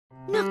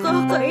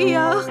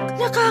Nakakaiyak,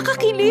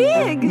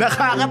 nakakakilig,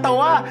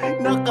 Nakakatawa,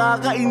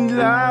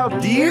 nakaka-inlove.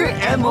 Dear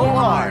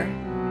MOR.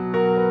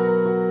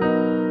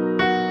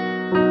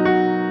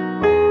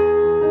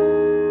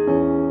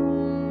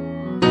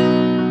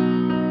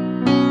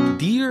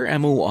 Dear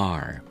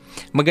MOR,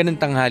 magandang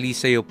tanghali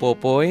sa iyo,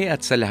 Popoy,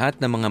 at sa lahat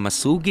ng mga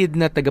masugid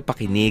na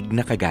tagapakinig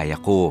na kagaya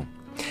ko.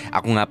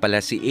 Ako nga pala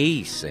si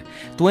Ace,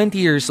 20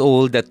 years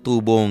old at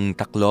tubong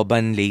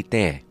Tacloban,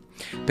 Leyte,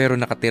 pero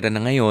nakatira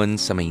na ngayon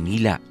sa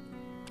Maynila.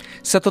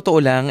 Sa totoo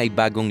lang ay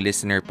bagong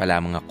listener pa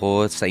lamang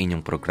ako sa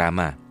inyong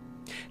programa.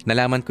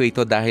 Nalaman ko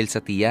ito dahil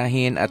sa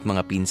tiyahin at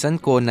mga pinsan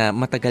ko na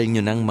matagal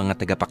nyo ng mga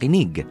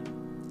tagapakinig.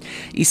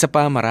 Isa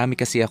pa, marami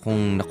kasi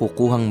akong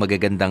nakukuhang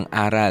magagandang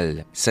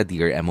aral sa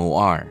Dear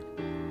MOR.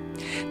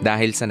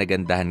 Dahil sa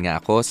nagandahan nga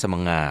ako sa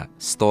mga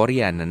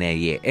storya na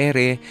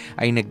naiere,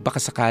 ay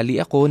nagbakasakali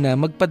ako na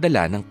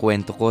magpadala ng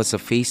kwento ko sa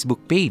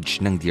Facebook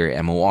page ng Dear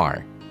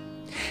MOR.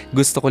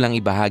 Gusto ko lang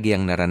ibahagi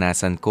ang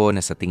naranasan ko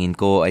na sa tingin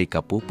ko ay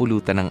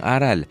kapupulutan ng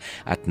aral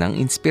at ng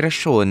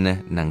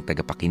inspirasyon ng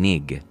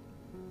tagapakinig.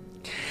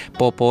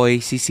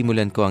 Popoy,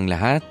 sisimulan ko ang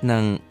lahat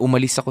nang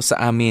umalis ako sa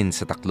amin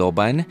sa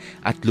Tacloban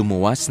at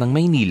lumuwas ng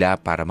Maynila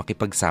para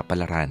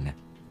makipagsapalaran.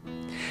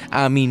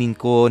 Aminin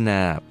ko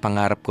na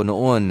pangarap ko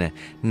noon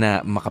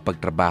na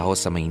makapagtrabaho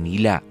sa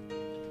Maynila.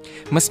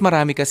 Mas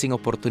marami kasing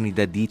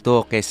oportunidad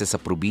dito kaysa sa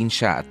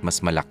probinsya at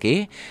mas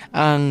malaki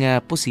ang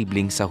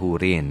posibleng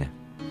sahurin.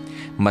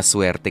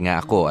 Maswerte nga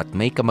ako at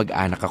may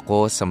kamag-anak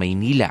ako sa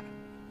Maynila.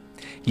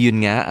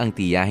 Yun nga ang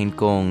tiyahin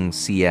kong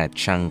siya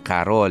Chang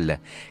Carol,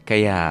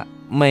 kaya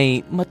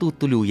may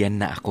matutuluyan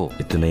na ako.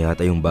 Ito na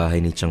yata yung bahay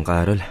ni Chang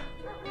Carol.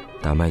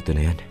 Tama, ito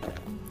na yan.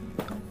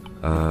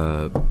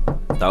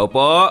 Tao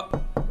po!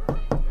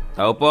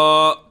 Tao po!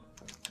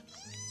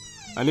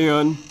 Ano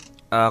yun?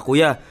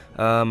 Kuya,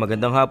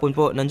 magandang hapon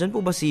po. Nandyan po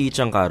ba si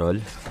Chang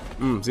Carol?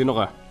 Sino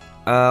ka?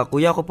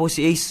 Kuya, ako po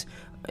si Ace.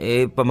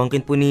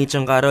 Pamangkin po ni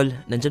Chang Carol.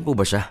 Nandyan po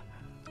ba siya?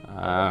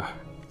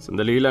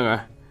 Sandali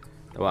lang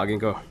Tawagin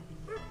ko.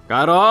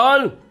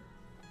 Carol!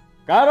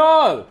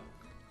 Carol!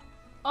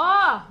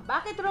 Oh,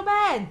 bakit,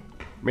 Ruben?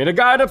 May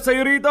nag-aanap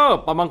sa'yo rito.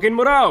 Pamangkin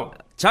mo raw.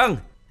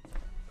 Chang!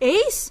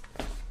 Ace?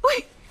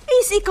 Uy,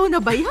 Ace, ikaw na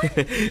ba yan?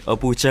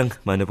 Opo, Chang.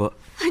 Mano po?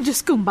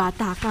 Diyos kong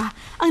bata ka.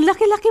 Ang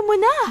laki-laki mo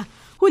na.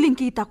 Huling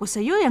kita ko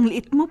sa'yo, ang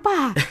liit mo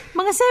pa.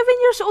 Mga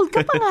 7 years old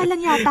ka pa nga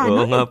lang yata.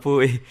 Oo nga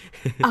po eh.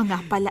 Nga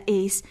pala,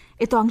 Ace.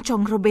 Ito ang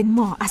Chong Ruben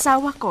mo,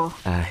 asawa ko.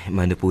 Ay,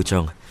 mano po,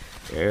 Chong?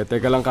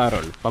 Teka lang,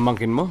 Carol.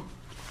 Pamangkin mo?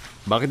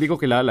 Bakit di ko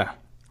kilala?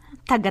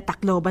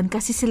 Taga-Tacloban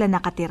kasi sila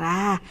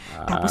nakatira.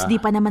 Tapos di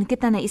pa naman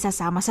kita na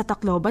isasama sa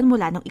Tacloban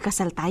mula nung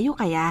ikasal tayo,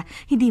 kaya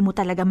hindi mo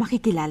talaga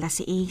makikilala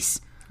si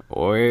Ace.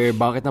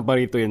 Bakit na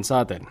parito yan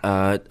sa atin?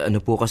 Ano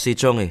po kasi,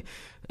 Chong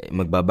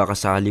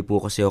magbabakasali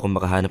po kasi ako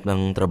makahanap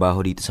ng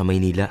trabaho dito sa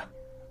Maynila.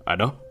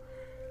 Ano?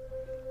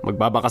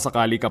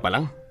 Magbabakasakali ka pa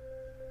lang?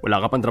 Wala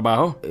ka pang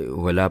trabaho?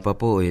 Wala pa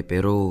po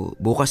pero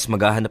bukas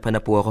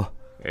maghahanap-hanap po ako.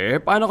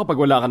 Paano kapag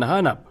wala ka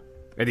nahanap?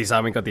 Di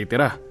sa amin ka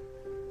titira.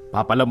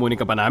 Papalamunin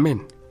ka pa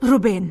namin.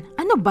 Ruben,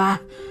 ano ba?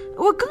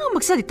 Huwag ka nga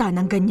magsalita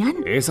ng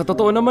ganyan. Sa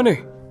totoo naman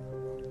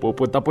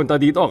Pupunta-punta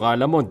dito,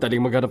 akala mo taling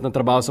maghanap ng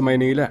trabaho sa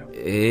Maynila.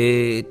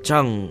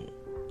 Chang,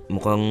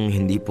 mukhang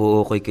hindi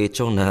po okay kay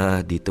Chong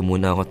na dito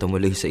muna ako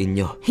tumuloy sa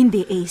inyo.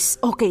 Hindi, Ace.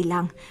 Okay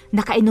lang.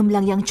 Nakainom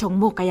lang yung Chong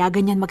mo, kaya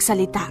ganyan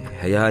magsalita.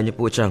 Hayaan niyo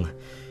po, Chang.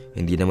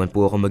 Hindi naman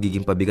po ako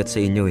magiging pabigat sa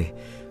inyo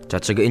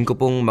Tsatsagain ko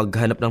pong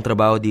maghanap ng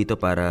trabaho dito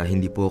para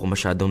hindi po ako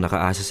masyadong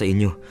nakaasa sa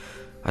inyo.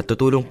 At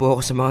tutulong po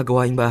ako sa mga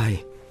gawaing bahay.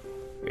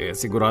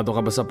 Sigurado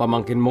ka ba sa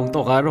pamangkin mong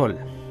to, Carol?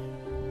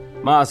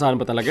 Maasahan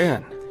ba talaga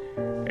yan?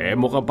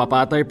 Mukhang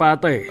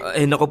papatay-patay.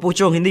 Naku po,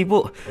 Chong, hindi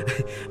po.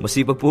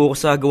 Masipag po ako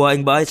sa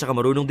gawaing bahay, saka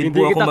marunong din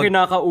po ako Hindi kita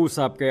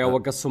kinakausap, kaya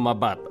huwag ka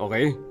sumabat,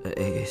 okay?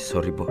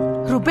 Sorry po.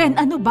 Ruben,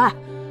 ano ba?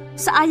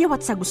 Sa ayaw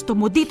at sa gusto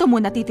mo, dito mo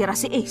natitira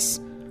si Ace.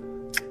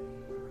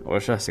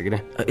 Siya, sige na.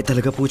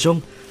 Talaga po,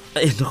 Chong.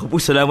 Naku po,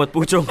 salamat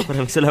po, Chong.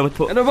 Maraming salamat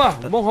po. Ano ba?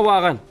 Huwag mong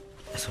hawakan.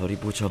 Sorry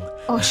po, Chong.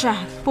 Siya,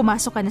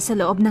 pumasok ka na sa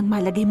loob ng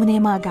malagay mo na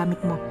yung mga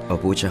gamit mo.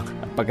 Opo, Chong.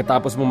 At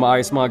pagkatapos mo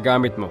maayos mga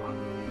gamit mo,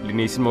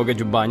 linisin mo agad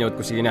yung banyo at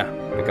kusina.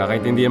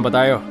 Nagkakaintindihan ba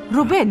tayo?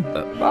 Ruben!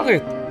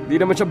 Bakit? Di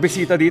naman siya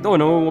bisita dito,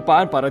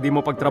 nangungupaan para di mo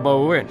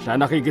pagtrabahuin. Siya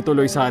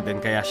nakikituloy sa atin,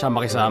 kaya siya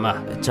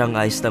makisama. Chang,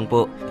 ayos lang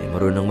po.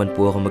 Marunong man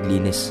po ako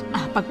maglinis.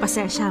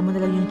 Pagpasensya mo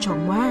na lang yung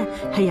Chong mo.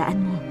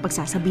 Hayaan mo,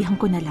 pagsasabihan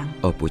ko na lang.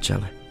 Opo,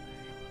 Chang.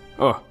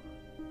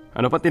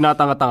 Ano pa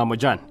tinatanga-tanga mo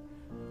dyan?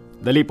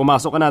 Dali,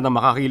 pumasok ka na nang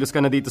makakilos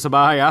ka na dito sa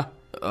bahay,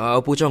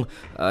 Opo, Chong.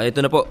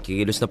 Ito na po,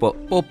 kikilos na po.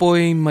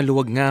 Popoy,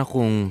 maluwag nga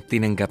akong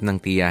tinanggap ng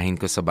tiyahin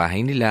ko sa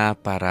bahay nila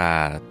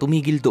para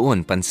tumigil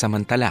doon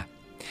pansamantala.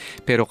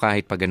 Pero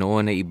kahit pa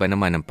ganoon ay iba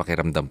naman ang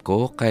pakiramdam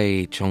ko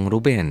kay Chong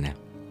Ruben.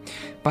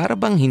 Para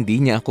bang hindi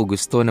niya ako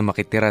gusto na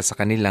makitira sa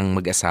kanilang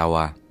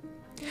mag-asawa.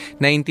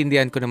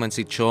 Naintindihan ko naman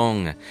si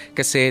Chong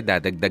kasi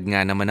dadagdag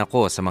nga naman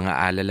ako sa mga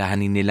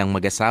alalahanin nilang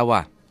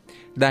mag-asawa.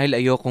 Dahil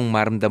ayokong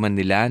maramdaman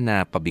nila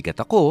na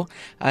pabigat ako,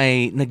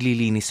 ay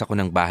naglilinis ako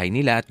ng bahay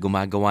nila at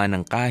gumagawa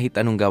ng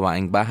kahit anong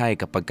gawaing bahay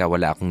kapag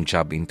wala akong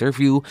job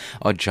interview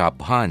o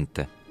job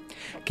hunt.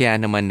 Kaya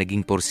naman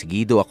naging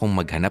porsigido akong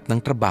maghanap ng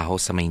trabaho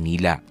sa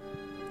Maynila.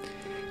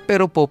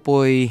 Pero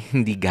Popoy,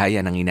 hindi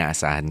gaya ng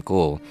inaasahan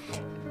ko,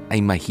 ay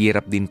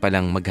mahirap din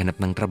palang maghanap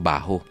ng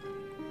trabaho.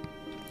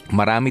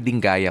 Marami ding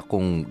gaya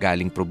kong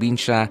galing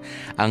probinsya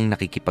ang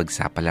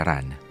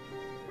nakikipagsapalaran.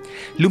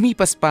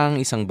 Lumipas pa ang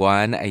isang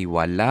buwan ay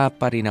wala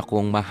pa rin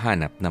akong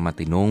mahanap na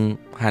matinong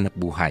hanap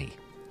buhay.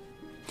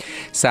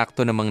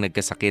 Sakto namang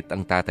nagkasakit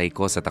ang tatay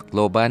ko sa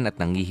Tacloban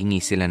at nanghihingi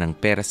sila ng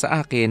pera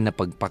sa akin na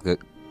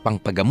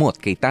pangpagamot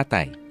kay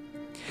tatay.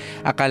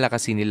 Akala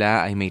kasi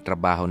nila ay may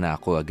trabaho na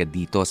ako agad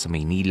dito sa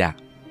Maynila.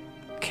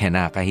 Kaya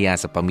nakahiya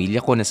sa pamilya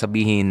ko na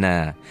sabihin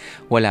na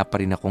wala pa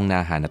rin akong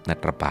nahanap na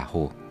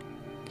trabaho.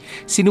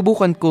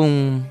 Sinubukan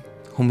kong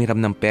humiram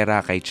ng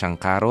pera kay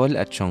Chang Carol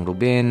at Chong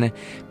Ruben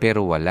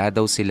pero wala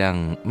daw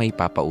silang may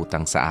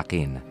papautang sa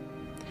akin.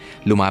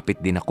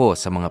 Lumapit din ako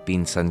sa mga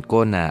pinsan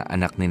ko na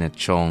anak nila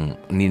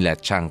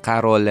Chang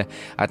Carol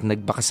at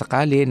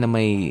nagbakasakali na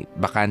may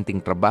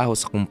bakanting trabaho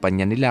sa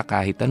kumpanya nila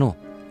kahit ano.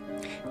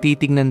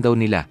 Titingnan daw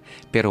nila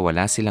pero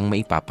wala silang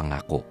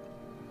maipapangako.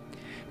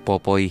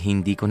 Popoy,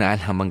 hindi ko na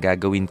alam ang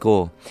gagawin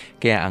ko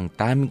kaya ang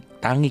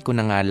tangi ko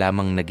na nga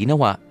lamang na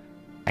ginawa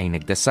ay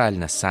nagdasal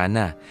na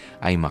sana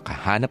ay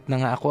makahanap na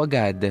nga ako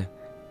agad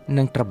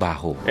ng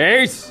trabaho.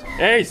 Ace!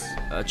 Ace!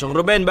 Chong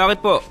Ruben,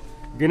 bakit po?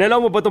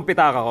 Ginalaw mo ba tong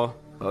pitaka ko?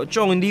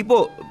 Chong, hindi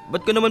po.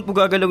 Ba't ko naman po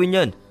gagalawin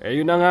yan?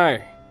 Yun na nga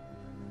eh.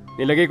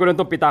 Nilagay ko lang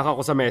tong pitaka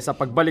ko sa mesa.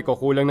 Pagbalik ko,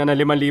 kulang na ng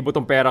 5,000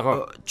 tong pera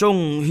ko.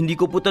 Chong, hindi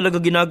ko po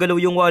talaga ginagalaw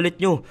yung wallet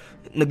nyo.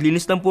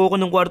 Naglinis lang po ako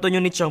ng kwarto nyo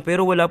ni Chang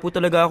pero wala po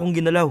talaga akong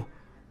ginalaw.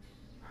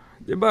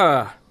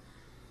 Diba,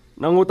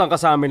 nangutang ka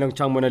sa amin ng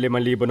Chang mo na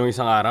 5,000 nung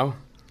isang araw?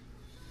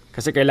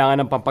 Kasi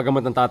kailangan ng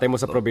pampagamot ng tatay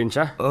mo sa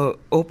probinsya?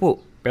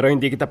 Opo. Pero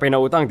hindi kita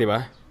pinautang, di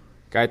ba?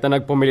 Kahit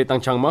na nagpumilit ang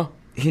Chang mo?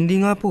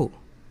 Hindi nga po.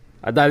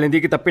 At dahil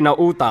hindi kita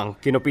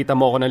pinautang, kinupita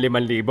mo ako ng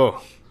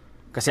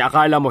 5,000. Kasi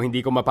akala mo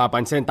hindi ko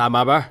mapapansin,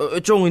 tama ba?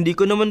 Chong, hindi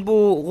ko naman po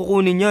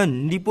kukunin yan.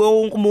 Hindi po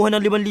akong kumuha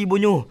ng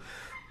 5,000 nyo.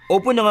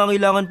 Opo,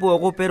 nangangailangan po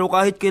ako pero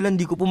kahit kailan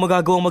di ko po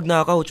magagawang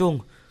magnakaw,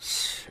 Chong.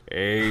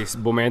 Ace,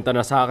 bumenta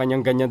na sa akin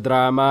yung ganyan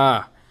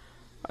drama.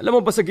 Alam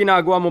mo ba sa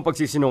ginagawa mong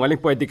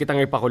pagsisinungaling, pwede kitang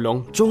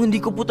ipakulong? Chong,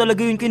 hindi ko po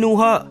talaga yun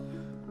kinuha.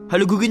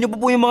 Halugugin niyo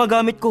po yung mga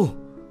gamit ko.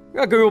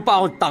 Gagawin mo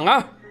pa akong tanga?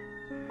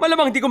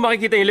 Malamang di ko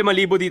makikita yung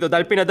 5,000 dito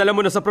dahil pinadala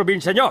mo na sa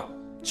probinsya nyo.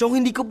 Chong,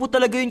 hindi ko po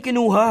talaga yun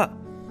kinuha.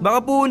 Baka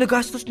po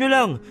nagastos nyo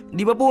lang.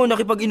 Di ba po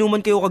nakipag-inuman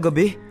kayo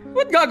kagabi?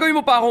 Ba't gagawin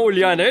mo pa akong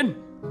ulyanin?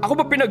 Ako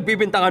ba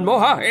pinagbibintangan mo,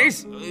 ha,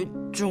 Ace?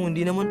 Chong,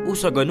 hindi naman po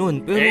sa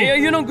ganun. Pero...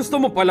 yun ang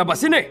gusto mo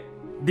palabasin eh.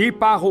 Di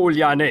pa ako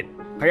ulyanin.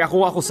 Kaya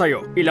kung ako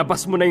sa'yo,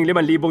 ilabas mo na yung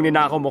 5,000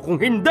 ninakaw mo.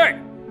 Kung hindi,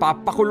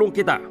 papakulong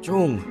kita.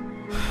 Chong,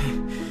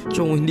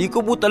 hindi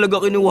ko po talaga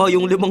kinuha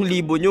yung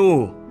 5,000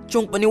 nyo.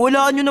 Chong,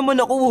 paniwalaan nyo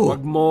naman ako.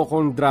 Huwag mo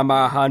kong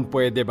dramahan,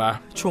 pwede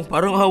ba? Chong,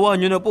 parang hawa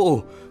nyo na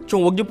po.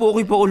 Chong, wag nyo po ako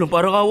ipakulong.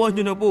 Parang hawa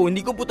nyo na po.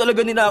 Hindi ko po talaga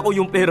ninakaw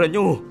yung pera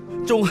nyo.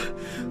 Chong,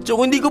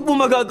 hindi ko po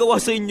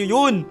magagawa sa inyo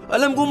yun.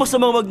 Alam ko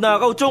masamang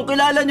magnakaw. Chong,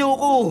 kilala nyo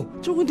ako.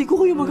 Chong, hindi ko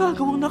kayo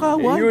magagawang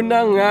nakawan. Yun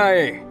na nga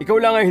eh. Ikaw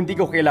lang ay hindi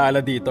ko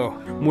kilala dito.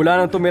 Mula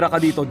nang tumira ka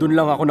dito, dun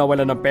lang ako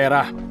nawalan ng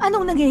pera.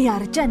 Anong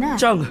nangyayari dyan,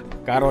 Chang!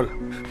 Carol,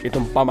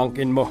 itong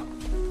pamangkin mo.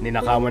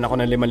 Ninakawan ako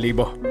ng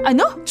 5,000.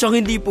 Ano? Chang,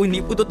 hindi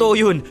po totoo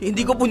yun.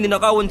 Hindi ko po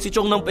ninakawan si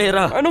Chong ng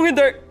pera. Anong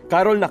hindi?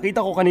 Carol,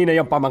 nakita ko kanina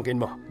yung pamangkin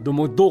mo.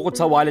 Dumudukot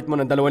sa wallet mo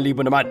ng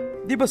 2,000 naman.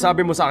 Di ba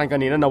sabi mo sa akin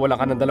kanina na wala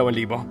ka ng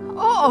 2,000?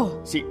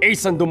 Oo. Si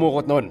Ace ang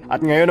dumukot nun.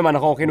 At ngayon naman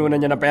ako kinunan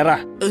niya ng pera.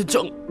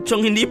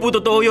 Chong, hindi po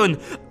totoo yun.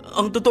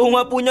 Ang totoo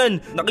nga po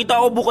niyan,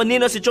 nakita ko po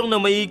kanina si Chong na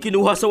may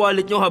kinuha sa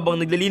wallet nyo habang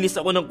naglilinis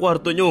ako ng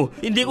kwarto nyo.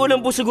 Hindi ko lang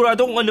po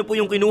sigurado kung ano po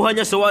yung kinuha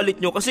niya sa wallet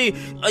nyo kasi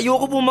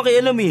ayoko po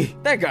makialam eh.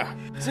 Teka,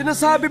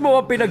 sinasabi mo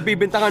ang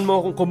pinagbibintangan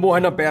mo kung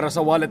kumuha ng pera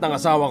sa wallet ng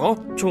asawa ko?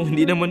 Chong,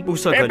 hindi naman po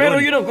sa ganun. Pero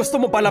yun ang gusto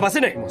mo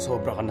palabasin eh.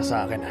 Sobra ka na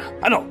sa akin ha.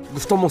 Ano?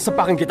 Gusto mong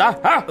sapakin kita?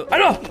 Ha?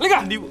 Ano?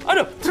 Liga!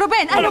 Ano?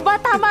 Ruben, ano ba?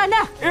 Tama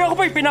na! Ako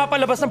ba'y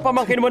pinapalabas ng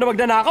pamangkin mo na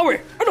magnanakaw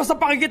eh? Ano?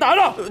 Sapakin kita?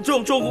 Ano?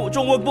 Chong,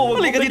 wag po.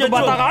 Halika dito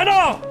bata ka.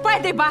 Ano?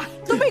 Pwede ba?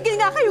 Tumigil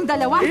nga kayong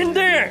dalawa.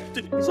 Hindi!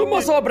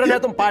 Sumasobra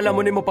na itong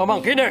palamunin mo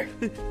pamangkin eh.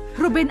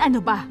 Ruben, ano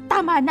ba?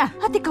 Tama na.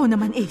 At ikaw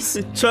naman,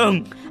 Ace.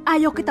 Chang!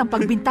 Ayaw kitang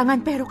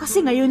pagbintangan pero kasi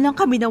ngayon lang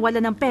kami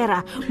nawala ng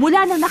pera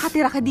mula nang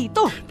nakatira ka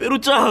dito.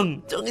 Pero Chang,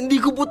 hindi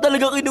ko po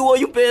talaga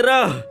kinuha yung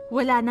pera.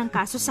 Wala nang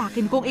kaso sa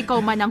akin kung ikaw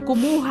man ang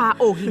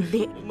kumuha o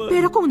hindi.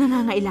 Pero kung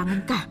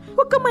nangangailangan ka,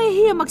 huwag ka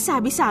mahihiya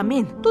magsabi sa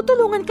amin.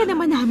 Tutulungan ka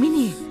naman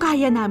namin eh.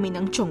 Kaya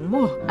namin ang tiyong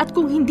mo. At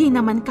kung hindi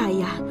naman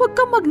kaya, huwag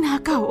kang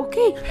magnakaw,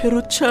 okay?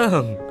 Pero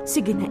Chang...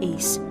 Sige na,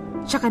 Ace.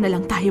 Tsaka na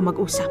lang tayo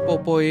mag-usap.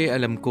 Popoy,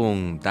 alam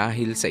kong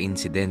dahil sa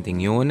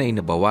insidenteng yun ay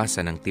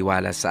nabawasan ang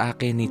tiwala sa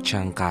akin ni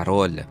Chang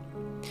Carol.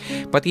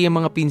 Pati ang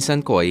mga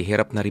pinsan ko ay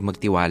hirap na rin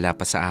magtiwala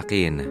pa sa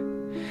akin.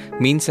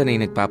 Minsan ay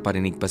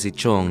nagpaparinig pa si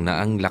Chong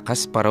na ang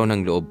lakas pa raw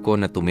ng loob ko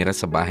na tumira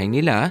sa bahay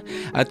nila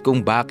at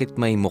kung bakit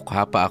may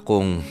mukha pa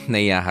akong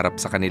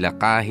naiyaharap sa kanila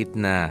kahit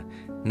na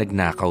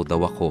nagnakaw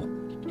daw ako.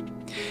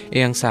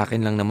 Ang sa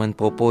akin lang naman,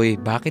 Popoy,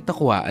 bakit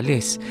ako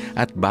aalis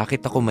at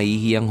bakit ako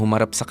mahihiyang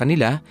humarap sa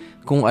kanila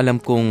kung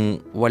alam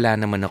kong wala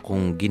naman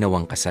akong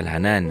ginawang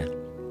kasalanan?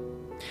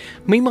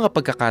 May mga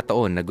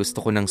pagkakataon na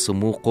gusto ko nang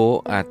sumuko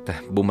at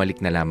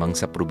bumalik na lamang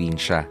sa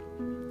probinsya.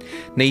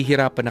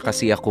 Nahihirapan na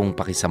kasi akong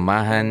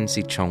pakisamahan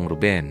si Chong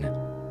Ruben.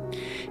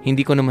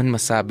 Hindi ko naman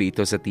masabi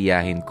ito sa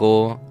tiyahin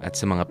ko at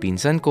sa mga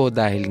pinsan ko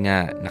dahil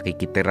nga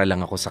nakikitira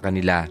lang ako sa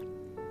kanila.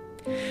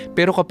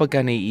 Pero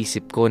kapag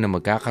naiisip ko na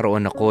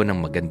magkakaroon ako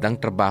ng magandang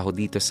trabaho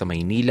dito sa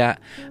Maynila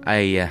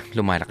ay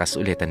lumalakas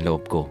ulit ang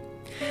loob ko.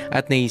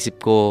 At naisip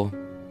ko,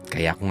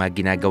 kaya ko nga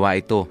ginagawa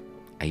ito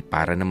ay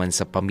para naman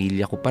sa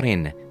pamilya ko pa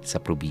rin sa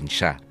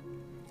probinsya.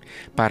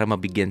 Para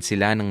mabigyan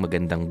sila ng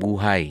magandang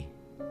buhay.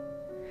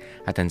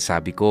 At ang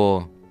sabi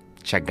ko,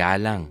 tiyaga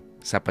lang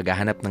sa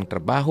paghahanap ng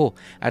trabaho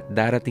at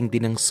darating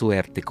din ang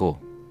swerte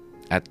ko.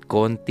 At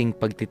konting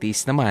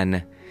pagtitiis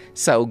naman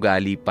sa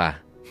ugali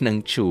pa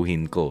ng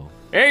tsuhin ko.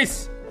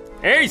 Ace!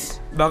 Ace!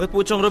 Bakit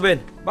po, Chong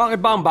Ruben? Bakit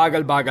ba ang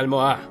bagal-bagal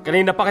mo ha?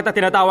 Kanina pa kita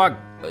tinatawag.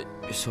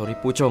 Sorry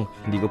po, Chong.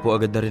 Hindi ko po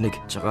agad narinig.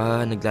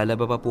 Tsaka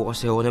naglalaba pa po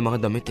kasi ako ng mga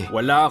damit eh.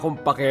 Wala akong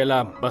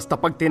pakialam. Basta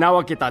pag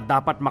tinawag kita,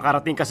 dapat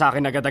makarating ka sa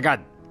akin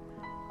agad-agad.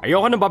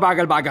 Ayoko ng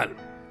babagal-bagal.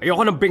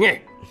 Ayoko ng bingi.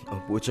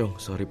 Opo, Chong.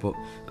 Sorry po.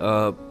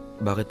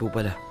 Bakit po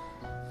pala?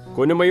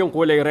 Kunin mo yung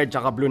kulay red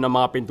tsaka blue ng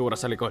mga pintura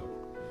sa likod.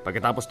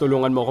 Pagkatapos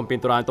tulungan mo akong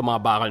pinturahan itong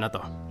mga bakal na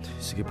to.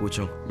 Sige po,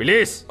 Chong.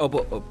 Bilis!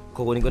 Opo,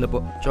 kukunin ko na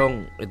po.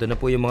 Chong, ito na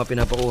po yung mga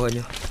pinapakuha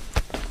niyo.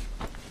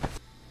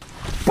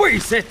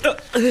 Puisit!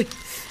 Aray,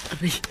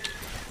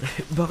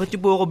 bakit niyo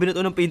po ako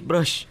binato ng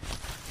paintbrush?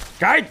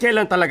 Kahit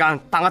kailan talaga ang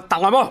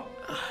tanga-tanga mo!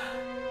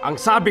 Ang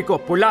sabi ko,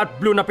 pula at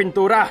blue na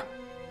pintura.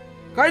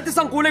 Kahit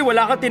isang kulay,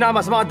 wala kang tinama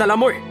sa mga dala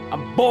mo eh.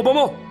 Ang bobo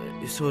mo!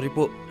 Sorry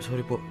po.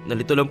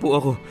 Nalito lang po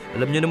ako.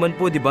 Alam niyo naman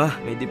po, di ba?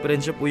 May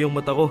diferensya po yung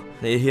mata ko.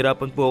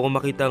 Nahihirapan po ako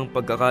makita ang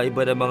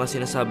pagkakaiba ng mga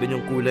sinasabi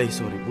niyong kulay.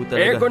 Sorry po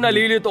talaga. Kung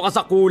nalilito ka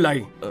sa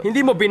kulay,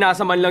 hindi mo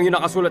binasa man lang yung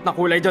nakasulat na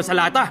kulay dyan sa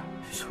lata.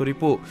 Sorry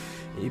po.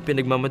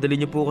 Pinagmamadali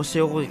niyo po kasi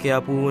ako,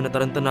 kaya po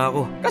nataranta na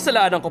ako.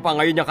 Kasalanan ko pa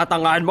ngayon yung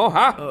katangahan mo,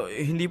 ha?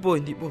 Hindi po.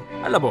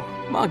 Alam mo,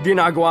 mga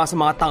ginagawa sa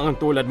mga tangang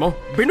tulad mo,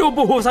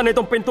 binubuhusan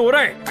itong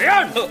pintura eh.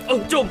 Ayan!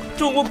 Chong,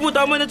 wag po,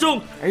 tama na, Chong!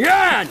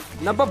 Ayan!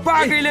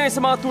 Nababagay lang yan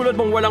sa mga tulad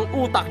mong walang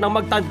utak nang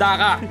magtanda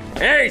ka.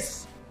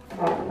 Ace!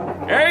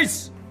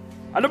 Ace!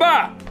 Ano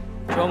ba?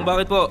 Chong,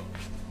 bakit po?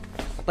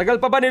 Tagal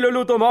pa ba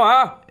niluluto mo,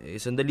 ha?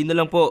 Sandali na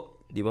lang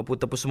po. Di pa po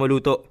tapos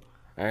maluto.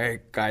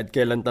 Kahit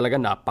kailan talaga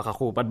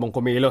napakakupad mong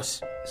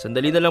kumilos.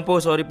 Sandali na lang po,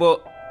 sorry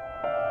po.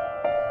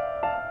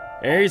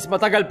 Ace,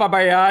 matagal pa ba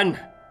yan?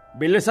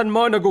 Bilisan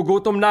mo,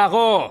 nagugutom na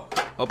ako.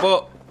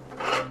 Opo.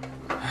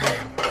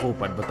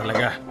 Kupad ba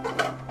talaga?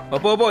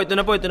 Opo, ito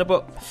na po.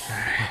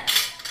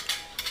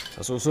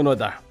 Sa susunod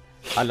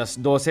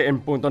alas 12 en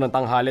punto ng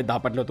tanghali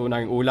dapat luto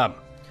na yung ulam.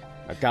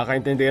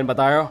 Nagkakaintindihan ba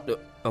tayo?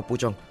 Opo,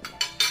 Chong.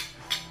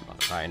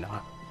 Makakain na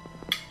nga.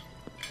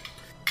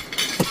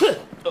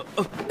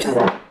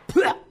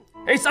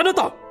 Ace, ano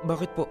to?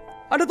 Bakit po?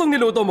 Ano tong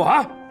niluto mo,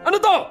 ha? Ano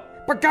to?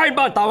 Pagkain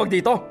ba ang tawag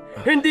dito?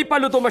 Hindi pa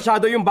luto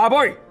masyado yung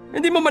baboy.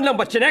 Hindi mo man lang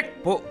ba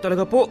chinek? Po,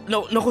 talaga po.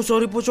 Naku,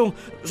 sorry po, Chong.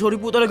 Sorry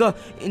po talaga.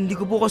 Hindi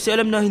ko po kasi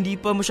alam na hindi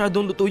pa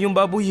masyadong luto yung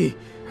baboy eh.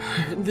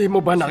 Hindi mo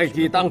ba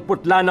nakikita ang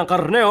putla ng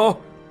karne, oh?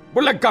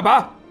 Bulag ka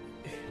ba?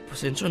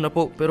 Pasensya na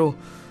po, pero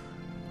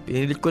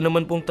pinilit ko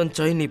naman pong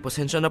tansyahin eh.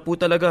 Pasensya na po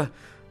talaga.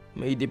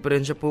 May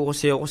diferensya po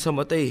kasi ako sa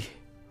mata eh.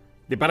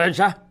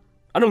 Diferensya?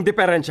 Anong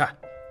diferensya?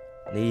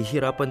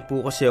 Nahihirapan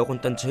po kasi akong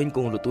tansyahin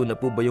kung luto na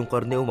po ba yung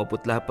karne o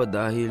maputla pa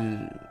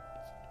dahil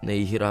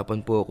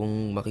nahihirapan po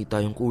akong makita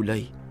yung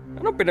kulay.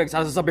 Anong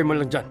pinagsasasabi mo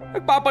lang dyan?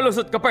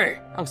 Nagpapalusot ka pa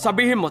eh. Ang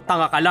sabihin mo,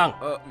 tanga ka lang.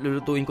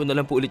 Lulutuin ko na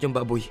lang po ulit yung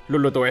baboy.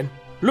 Lulutuin?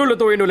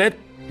 Lulutuin ulit?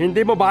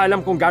 Hindi mo ba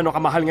alam kung gaano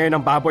kamahal ngayon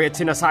ang baboy at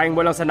sinasayang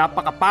mo lang sa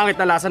napakapangit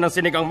na lasa ng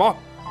sinigang mo?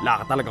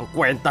 Wala ka talagang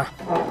kwenta.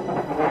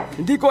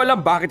 Hindi ko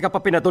alam bakit ka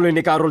pa pinatuloy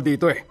ni Carol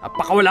dito eh.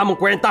 Napakawala mong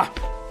kwenta.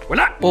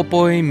 Wala!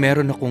 Popoy,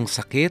 meron akong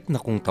sakit na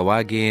kung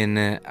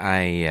tawagin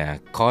ay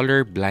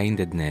color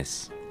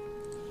blindedness.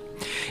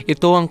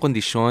 Ito ang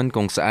kondisyon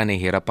kung saan ay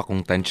hirap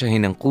akong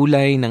tansyahin ang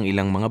kulay ng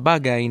ilang mga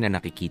bagay na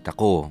nakikita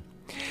ko.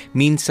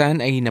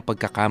 Minsan ay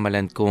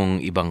napagkakamalan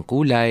kong ibang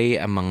kulay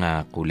ang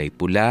mga kulay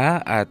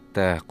pula at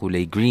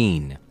kulay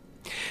green.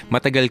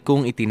 Matagal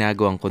kong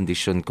itinago ang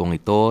kondisyon kong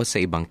ito sa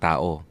ibang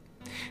tao.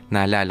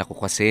 Naalala ko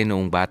kasi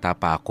noong bata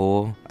pa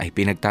ako ay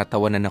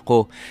pinagtatawanan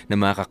ako ng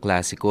mga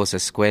kaklase ko sa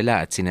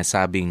eskwela at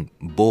sinasabing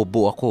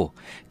bobo ako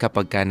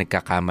kapag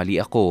nagkakamali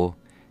ako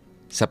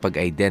sa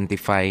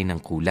pag-identify ng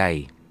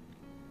kulay.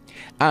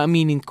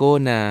 Aaminin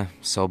ko na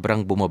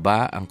sobrang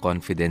bumaba ang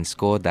confidence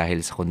ko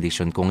dahil sa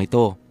kondisyon kong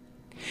ito.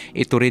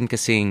 Ito rin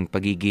kasing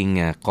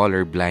pagiging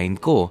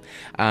colorblind ko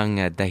ang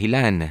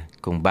dahilan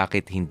kung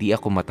bakit hindi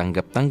ako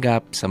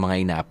matanggap-tanggap sa mga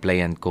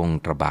ina-applyan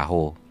kong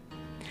trabaho.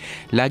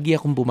 Lagi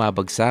akong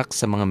bumabagsak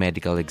sa mga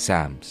medical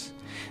exams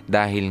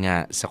dahil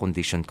nga sa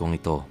kondisyon kong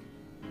ito.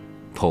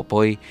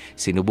 Popoy,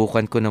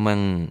 sinubukan ko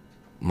namang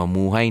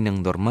mamuhay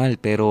ng normal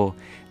pero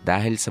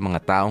dahil sa mga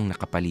taong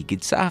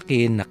nakapaligid sa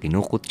akin na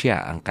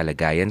kinukutya ang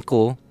kalagayan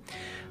ko,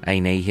 ay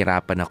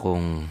nahihirapan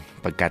akong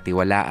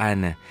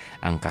pagkatiwalaan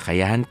ang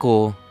kakayahan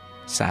ko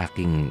sa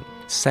aking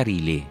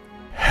sarili.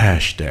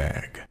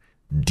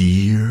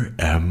 Dear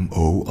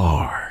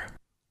MOR.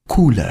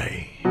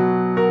 Kulay.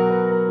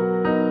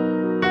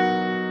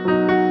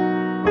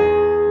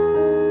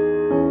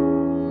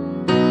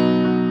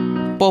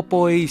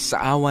 Popoy,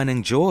 sa awa ng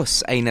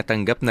Diyos ay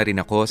natanggap na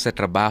rin ako sa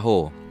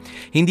trabaho.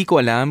 Hindi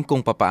ko alam kung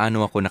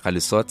papaano ako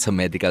nakalusot sa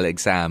medical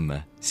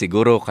exam.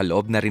 Siguro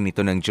kaloob na rin ito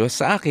ng Diyos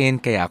sa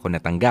akin kaya ako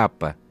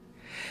natanggap.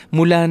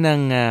 Mula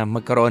nang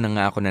magkaroon na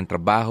nga ako ng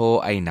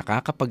trabaho ay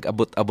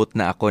nakakapag-abot-abot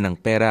na ako ng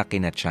pera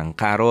kina Tiang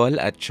Carol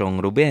at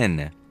Tiong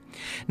Ruben.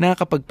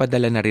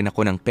 Nakakapagpadala na rin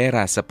ako ng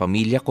pera sa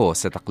pamilya ko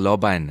sa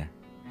Tacloban.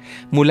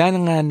 Mula na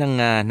nga nang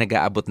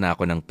nag-aabot na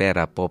ako ng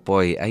pera,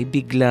 Popoy, ay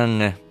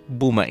biglang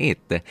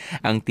bumait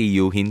ang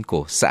tiyuhin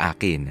ko sa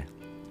akin.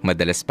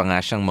 Madalas pa nga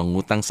siyang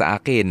mangutang sa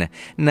akin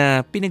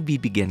na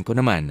pinagbibigyan ko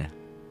naman.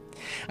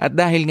 At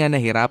dahil nga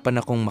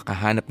nahirapan akong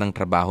makahanap ng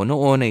trabaho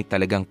noon ay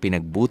talagang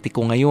pinagbuti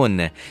ko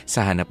ngayon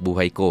sa hanap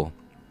buhay ko.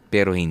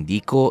 Pero hindi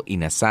ko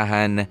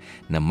inasahan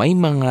na may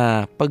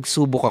mga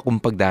pagsubok akong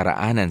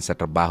pagdaraanan sa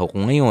trabaho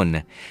ko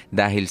ngayon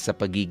dahil sa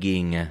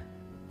pagiging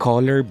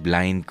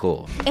colorblind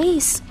ko.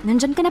 Ace,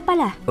 nandyan ka na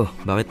pala. Oh,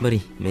 bakit Marie?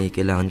 May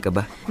kailangan ka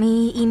ba?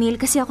 May email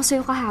kasi ako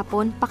sa'yo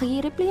kahapon.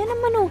 Paki-replyan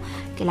naman oh.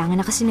 Kailangan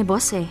na kasi ni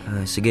boss eh.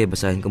 Sige,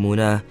 basahin ko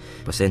muna.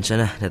 Pasensya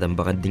na,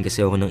 natambakan din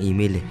kasi ako ng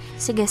email eh.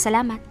 Sige,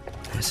 salamat.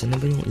 Saan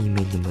na ba yung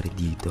email ni Marie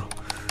dito?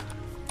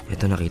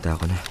 Ito, nakita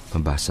ko na.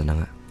 Mabasa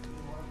na nga.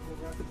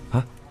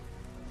 Ha?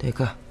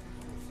 Teka.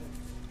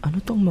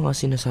 Ano tong mga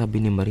sinasabi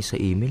ni Marie sa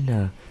email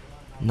na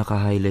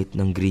naka-highlight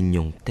ng green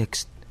yung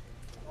text?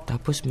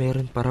 Tapos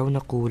meron pa raw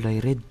na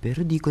kulay red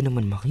pero di ko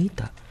naman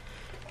makita.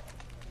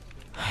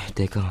 Ay,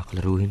 teka nga,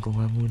 klaruhin ko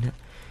nga muna.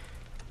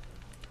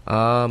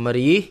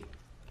 Marie?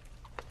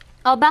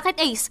 Oh, bakit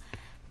Ace?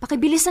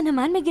 Pakibilis na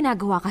naman, may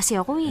ginagawa kasi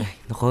ako eh. Ay,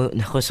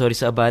 nako, sorry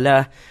sa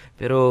abala.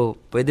 Pero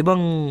pwede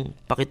bang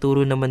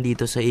pakituro naman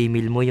dito sa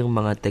email mo yung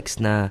mga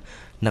text na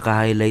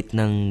naka-highlight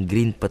ng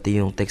green pati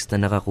yung text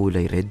na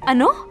nakakulay red?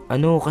 Ano?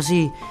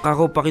 Kasi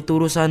kako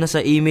pakituro sana sa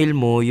email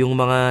mo yung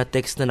mga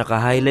text na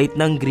naka-highlight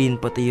ng green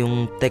pati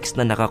yung text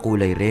na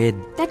nakakulay red.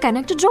 Teka,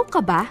 nagjo-joke ka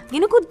ba?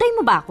 Ginugood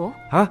time mo ba ako?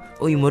 Ha?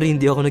 Uy, Marie,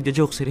 hindi ako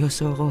nagjo-joke.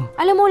 Seryoso ako.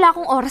 Alam mo, wala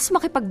akong oras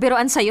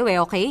makipagbiroan sa'yo eh,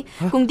 okay?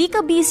 Ha? Kung di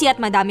ka busy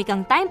at madami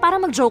kang time para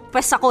mag-joke,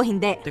 pwes ako,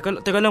 hindi.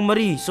 Teka lang,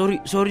 Marie.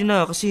 Sorry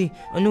na kasi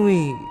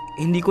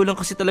hindi ko lang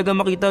kasi talaga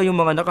makita yung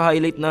mga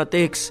naka-highlight na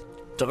text.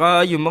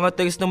 Tsaka yung mga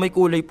text na may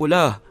kulay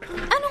pula.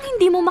 Anong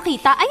hindi mo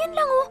makita? Ayan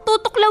lang oh,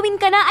 tutuklawin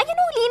ka na. Ayan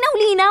oh,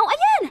 linaw,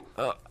 ayan.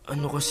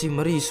 Kasi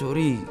Marie,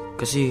 sorry.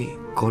 Kasi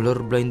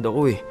colorblind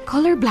ako eh.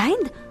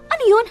 Colorblind?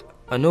 Ano yun?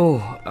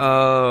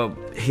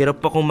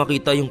 Hirap akong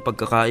makita yung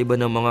pagkakaiba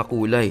ng mga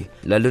kulay.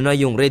 Lalo na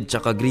yung red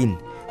tsaka green.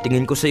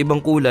 Tingin ko sa ibang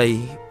kulay,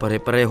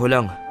 pare-pareho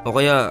lang. O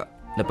kaya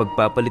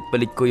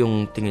napagpapalit-palit ko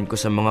yung tingin ko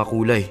sa mga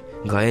kulay.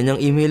 Gaya ng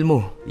email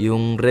mo,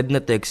 yung red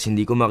na text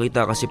hindi ko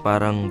makita kasi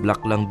parang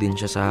black lang din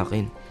siya sa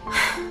akin.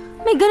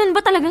 May ganun ba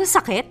talagang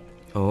sakit?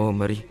 Oo,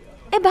 Marie.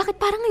 Bakit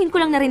parang ngayon ko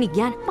lang narinig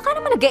yan? Baka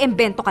naman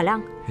nag-e-embento ka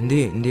lang.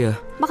 Hindi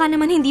Baka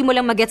naman hindi mo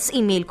lang magets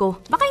email ko.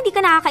 Baka hindi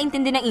ka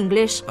nakakaintindi ng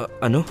English.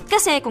 Ano?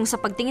 Kasi kung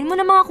sa pagtingin mo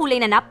ng mga kulay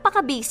na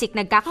napaka-basic,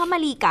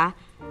 nagkakamali ka,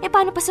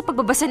 paano pa sa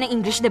pagbabasa ng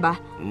English, diba?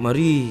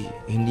 Marie,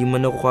 hindi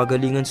man ako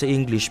kagalingan sa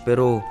English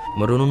pero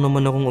marunong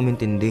naman akong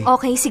umintindi.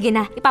 Okay, sige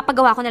na.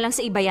 Ipapagawa ko na lang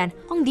sa iba yan.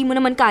 Kung di mo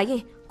naman kaya,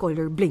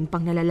 colorblind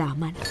pang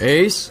nalalaman.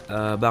 Ace?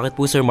 Bakit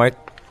po, Sir Mark?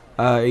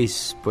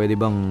 Ace, pwede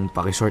bang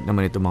pakisort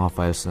naman itong mga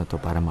files na to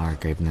para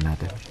ma-archive na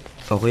natin?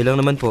 Okay lang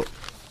naman po.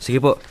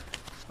 Sige po,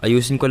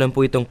 ayusin ko lang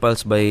po itong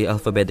files by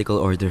alphabetical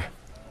order.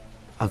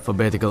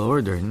 Alphabetical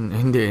order?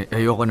 Hindi,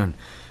 ayoko nun.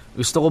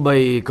 Gusto ko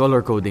by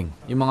color coding.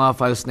 Yung mga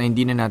files na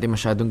hindi na natin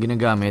masyadong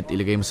ginagamit,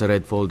 ilagay mo sa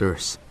red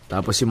folders.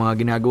 Tapos yung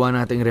mga ginagawa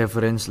nating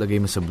reference,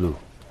 lagay mo sa blue.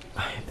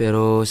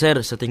 Pero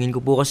sir, sa tingin ko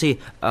po kasi,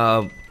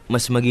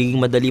 mas magiging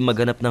madali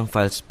maghanap ng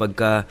files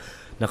pagka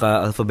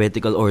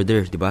naka-alphabetical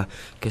order, di ba?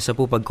 Kesa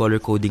po pag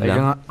color coding Kaya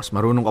lang. nga, mas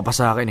marunong ka pa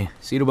sa akin eh.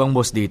 Sino bang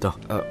boss dito?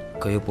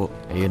 Kayo po.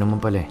 Ayun naman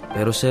pala eh.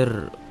 Pero sir,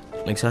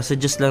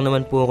 nagsasuggest lang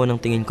naman po ako ng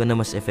tingin ko na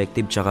mas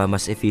effective tsaka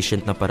mas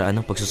efficient na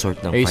paraan ng pagsusort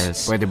ng Ace,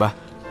 files. pwede ba?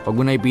 Pag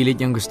mo na ipilit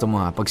yung gusto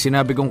mo ha. Pag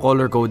sinabi kong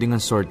color coding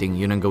and sorting,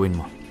 yun ang gawin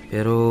mo.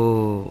 Pero,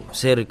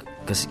 sir,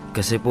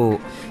 kasi po,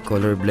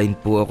 colorblind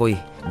po ako eh.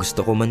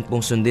 Gusto ko man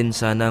pong sundin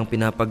sana ang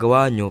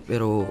pinapagawa nyo,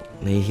 pero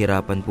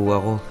nahihirapan po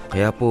ako.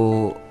 Kaya po,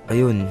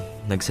 ayun,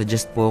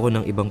 nagsuggest po ako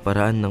ng ibang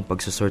paraan ng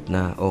pagsusort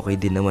na okay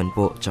din naman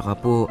po. Tsaka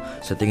po,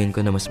 sa tingin ko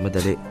na mas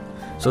madali.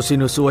 So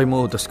sinusuway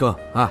mo utos ko,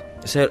 ha?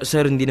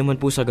 Sir, hindi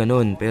naman po sa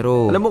ganun,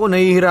 pero... Alam mo kung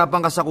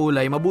nahihirapan ka sa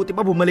kulay, mabuti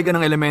pa bumalik ka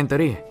ng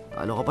elementary.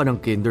 Talo ka pa ng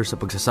kinder sa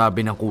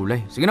pagsasabi ng kulay.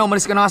 Sige na,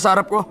 umalis ka na nga sa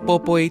harap ko.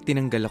 Popoy,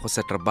 tinanggal ako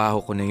sa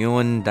trabaho ko na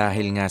yun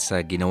dahil nga sa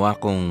ginawa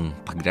kong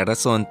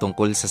pagrarason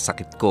tungkol sa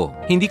sakit ko.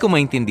 Hindi ko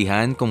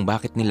maintindihan kung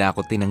bakit nila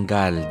ako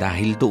tinanggal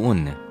dahil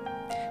doon.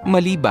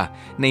 Mali ba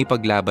na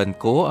ipaglaban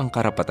ko ang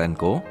karapatan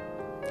ko?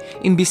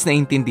 Imbis na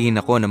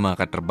intindihin ako ng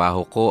mga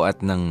katrabaho ko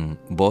at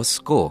ng boss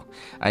ko,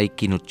 ay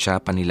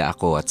kinutya pa nila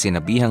ako at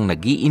sinabihang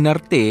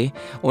nag-iinarte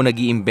o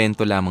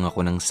nag-iimbento lamang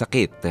ako ng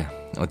sakit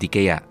o di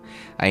kaya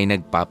ay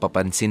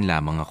nagpapapansin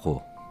lamang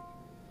ako.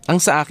 Ang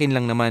sa akin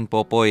lang naman,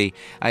 Popoy,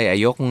 ay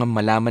ayokong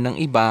malaman ng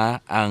iba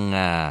ang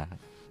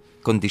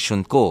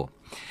kondisyon ko.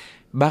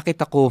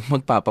 Bakit ako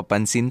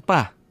magpapapansin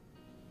pa?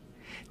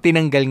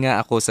 Tinanggal nga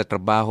ako sa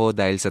trabaho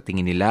dahil sa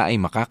tingin nila ay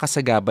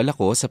makakasagabal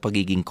ako sa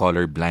pagiging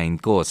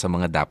colorblind ko sa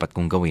mga dapat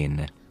kong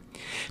gawin.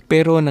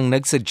 Pero nang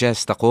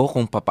nagsuggest ako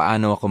kung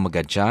papaano ako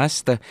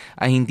mag-adjust,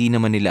 ay hindi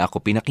naman nila ako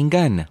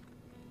pinakinggan.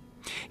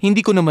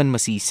 Hindi ko naman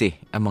masisi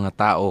ang mga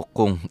tao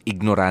kung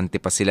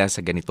ignorante pa sila sa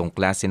ganitong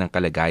klase ng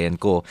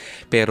kalagayan ko,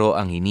 pero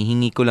ang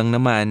hinihingi ko lang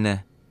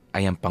naman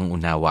ay ang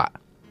pangunawa.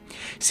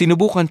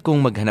 Sinubukan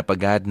kong maghanap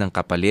agad ng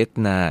kapalit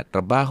na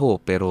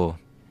trabaho pero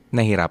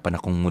nahirapan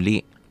akong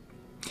muli.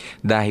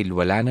 Dahil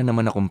wala na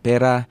naman akong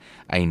pera,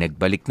 ay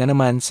nagbalik na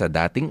naman sa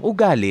dating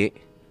ugali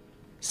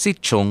si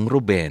Chong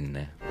Ruben.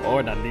 Oh,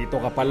 nandito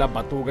ka pala,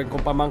 batugan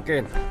kong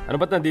pamangkin. Ano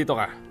ba't nandito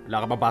ka?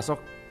 Wala ka papasok?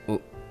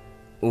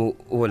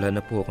 Wala na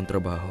po akong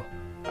trabaho.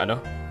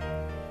 Ano?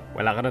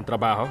 Wala ka ng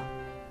trabaho?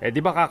 Eh di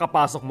ba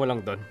kakapasok mo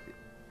lang doon?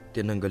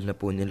 Tinanggal na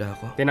po nila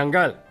ako.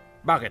 Tinanggal?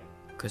 Bakit?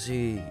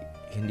 Kasi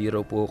hindi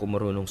raw po ako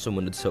marunong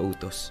sumunod sa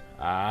utos.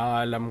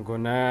 Alam ko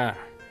na.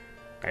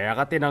 Kaya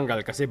ka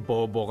tinanggal kasi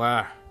bobo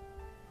ka.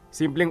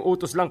 Simpleng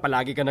utos lang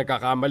palagi ka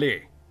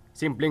nagkakamali.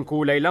 Simpleng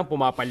kulay lang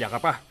pumapalya ka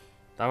pa.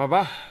 Tama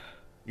ba?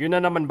 Yun na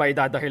naman ba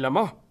idadahilan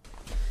mo?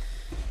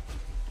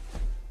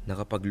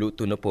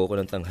 Nakapagluto na po ako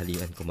ng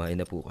tanghalian. Kumain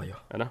na po kayo.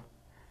 Ano?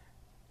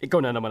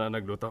 Ikaw na naman ang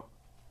nagluto.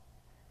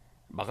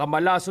 Baka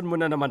malason mo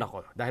na naman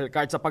ako dahil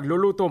kahit sa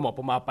pagluluto mo,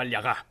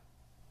 pumapalya ka.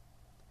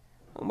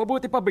 Ang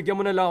mabuti pa,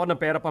 bigyan mo na lang ako ng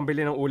pera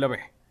pambili ng ulam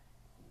eh.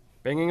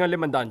 Pengi nga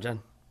 500 dyan.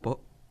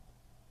 Po?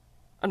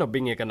 Ano,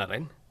 bingi ka na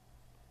rin?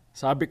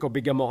 Sabi ko,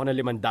 bigyan mo ako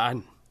ng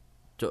 500.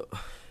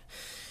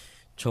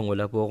 Chong,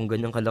 wala po akong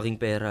ganyang kalaking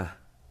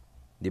pera.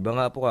 Di ba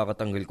nga po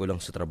kakatanggal ko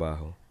lang sa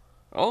trabaho?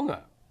 Oo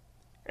nga.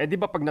 Eh di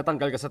ba pag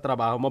natanggal ka sa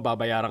trabaho mo,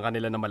 babayaran ka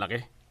nila na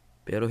malaki?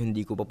 Pero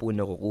hindi ko pa po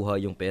nakukuha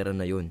yung pera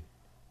na yun.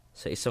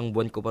 Sa isang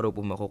buwan ko pa raw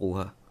po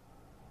makukuha.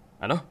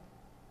 Ano?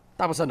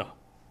 Tapos ano?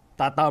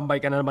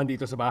 Tatambay ka na naman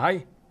dito sa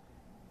bahay?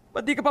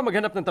 Ba't di ka pa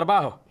maghanap ng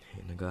trabaho?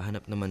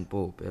 Naghahanap naman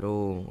po,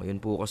 pero ngayon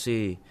po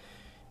kasi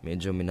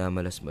medyo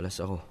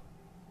minamalas-malas ako.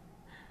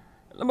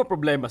 Alam mo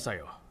problema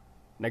sa'yo?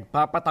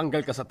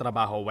 Nagpapatanggal ka sa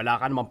trabaho, wala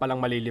ka naman palang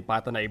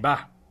malilipatan na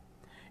iba.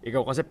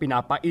 Ikaw kasi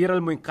pinapairal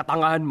mo yung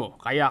katangahan mo,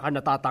 kaya ka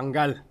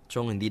natatanggal.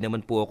 Chong, hindi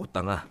naman po ako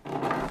tanga.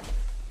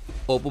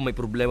 Opo, may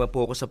problema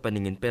po ako sa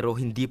paningin, pero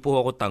hindi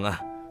po ako tanga.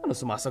 Ano,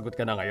 sumasagot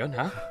ka na ngayon,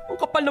 ha? Ang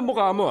kapal ng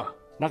mukha mo,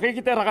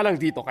 Nakikitira ka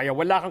lang dito, kaya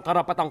wala kang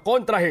karapatang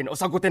kontrahin o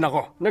sagutin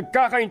ako.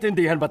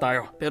 Nagkakaintindihan ba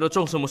tayo? Pero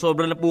Chong,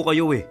 sumusobra na po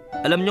kayo eh.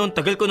 Alam nyo, ang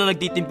tagal ko na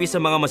nagtitimpi sa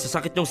mga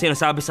masasakit yung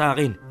sinasabi sa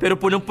akin. Pero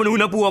punong-puno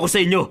na po ako sa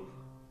inyo.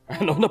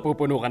 Ano,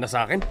 napupuno ka na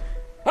sa akin?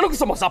 Ano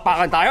gusto mo,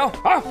 sapakan tayo?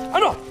 Ha?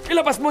 Ano?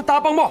 Ilabas mo ang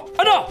tapang mo!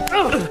 Ano?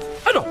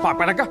 Ano?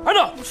 Papalag ka?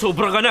 Ano?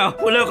 Sobra ka na!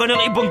 Wala ka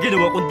nang ibang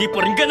ginawa kundi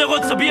paringgan ako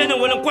at sabihan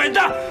ng walang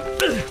kwenta!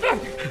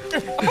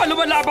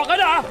 Palumalabang ka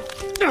na, ha?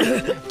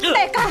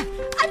 Teka!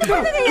 Ano ba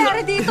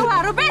nangyayari dito, ha,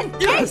 Ruben?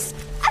 Ace!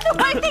 Ano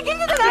ba? Itigil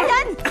niyo na nga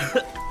yan!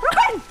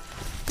 Ruben!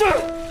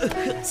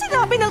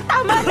 Sinabi ng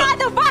tama na,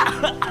 ano ba?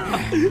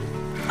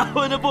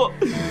 Ako na po!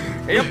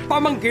 Eh,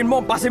 pamangkin mo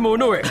ang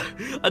pasimuno eh.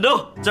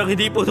 Ano? Tsang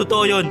hindi po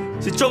totoo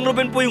yun. Si Chong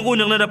Ruben po yung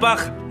unang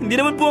nanapak. Hindi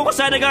naman po ako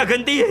sana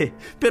gaganti eh.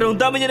 Pero ang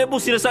dami niya na po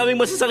sinasabing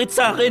masasakit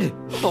sa akin.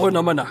 Totoo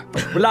naman ah.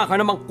 Wala ka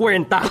namang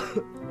kwenta.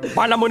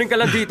 Palamunin ka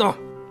lang dito.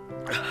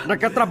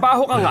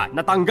 Nagkatrabaho ka nga,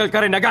 natanggal ka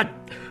rin agad.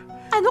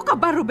 Ano ka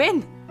ba,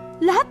 Ruben?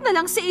 Lahat na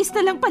lang si Ace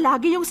na lang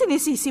palagi yung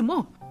sinisisi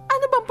mo.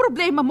 Ano bang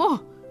problema mo?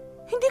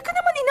 Hindi ka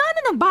naman inaano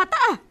ng bata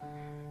ah.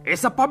 Eh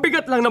sa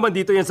pabigat lang naman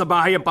dito yan sa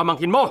bahay ang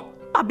pamangkin mo.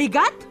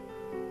 Pabigat?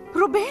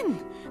 Ruben,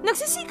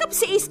 nagsisikap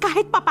si Ace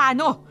kahit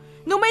papano.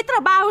 Nung may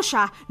trabaho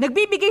siya,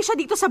 nagbibigay siya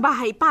dito sa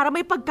bahay para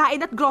may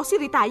pagkain at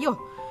grocery tayo.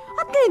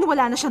 At ngayon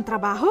wala na siyang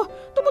trabaho,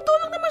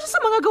 tumutulong naman siya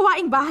sa mga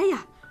gawaing bahay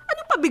ah.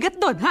 Anong pabigat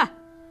doon, ha?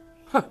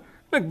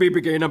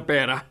 Nagbibigay ng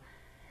pera.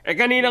 Eh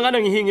kanina nga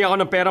nanghihingi ako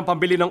ng perang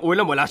pambili ng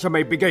ulam, wala siya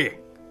may bigay eh.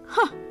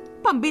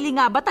 Pambili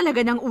nga ba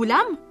talaga ng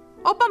ulam?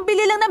 O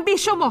pambili lang ng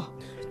bisyo mo?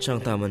 Chang,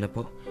 tama na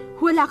po.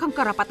 Wala kang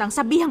karapatang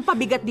sabihang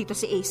pabigat dito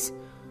si Ace.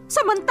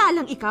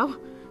 Samantalang ikaw,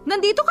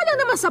 nandito ka lang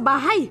naman sa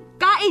bahay.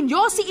 Kain,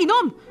 yosi,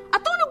 inom.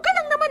 At tulog ka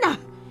lang naman ah.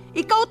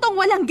 Ikaw tong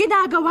walang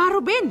ginagawa,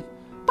 Ruben.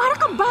 Para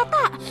kang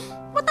bata.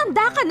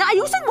 Matanda ka na,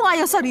 ayusin mo nga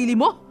yung sarili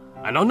mo.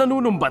 Ano,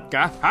 nanunumbat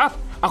ka, ha?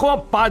 Ako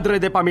ang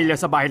padre de pamilya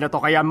sa bahay na to,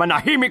 kaya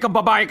manahimik ang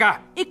babae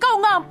ka! Ikaw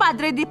nga ang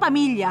padre di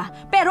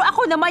pamilya, pero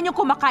ako naman yung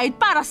kumakayod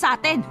para sa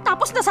atin.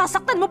 Tapos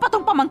nasasaktan mo pa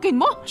tong pamangkin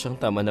mo? Chang,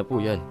 tama na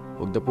po yan.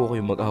 Huwag na po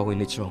kayong mag-away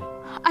ni Chong.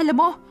 Alam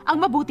mo, ang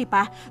mabuti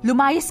pa,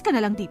 lumayas ka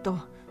na lang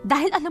dito.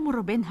 Dahil alam mo,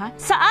 Ruben, ha?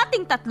 Sa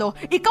ating tatlo,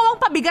 ikaw ang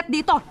pabigat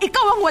dito.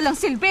 Ikaw ang walang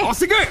silbi. O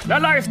sige,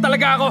 lalayas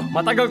talaga ako.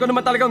 Matagal ko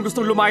naman talagang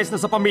gustong lumayas na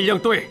sa pamilyang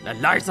to eh.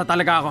 Lalayas na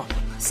talaga ako.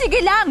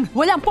 Sige lang,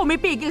 walang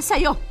pumipigil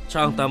sa'yo.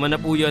 Chang, tama na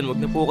po yan. Huwag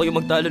na po kayo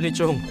magtalo ni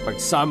Chong.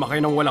 Pagsama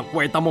kayo ng walang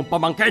kwenta mong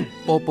pamangkin.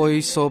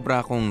 Popoy, sobra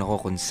akong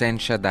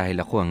nakokonsensya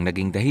dahil ako ang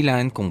naging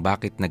dahilan kung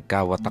bakit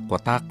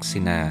nagkawatak-watak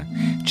sina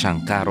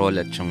Chang Carol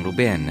at Chong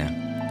Ruben.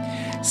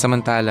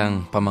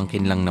 Samantalang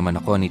pamangkin lang naman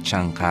ako ni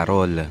Chang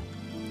Carol.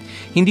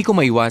 Hindi ko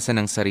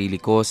maiwasan ang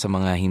sarili ko sa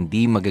mga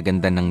hindi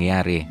magaganda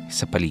nangyari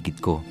sa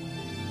paligid ko.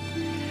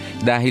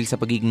 Dahil sa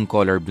pagiging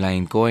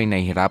colorblind ko ay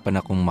nahihirapan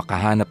akong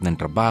makahanap ng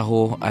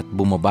trabaho at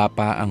bumaba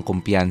pa ang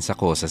kumpiyansa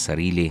ko sa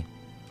sarili.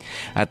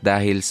 At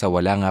dahil sa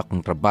wala nga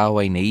akong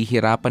trabaho ay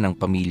nahihirapan ang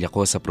pamilya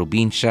ko sa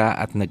probinsya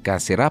at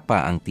nagkasira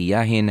pa ang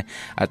tiyahin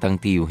at ang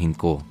tiyuhin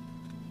ko.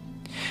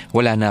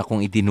 Wala na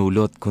akong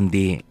idinulot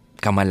kundi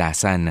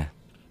kamalasan.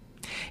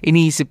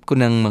 Iniisip ko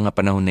ng mga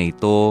panahon na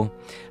ito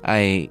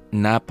ay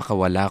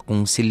napakawala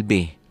kong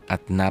silbi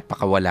at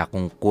napakawala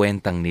kong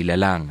kwentang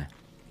nilalang.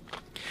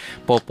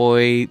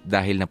 Popoy,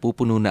 dahil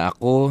napupuno na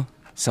ako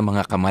sa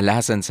mga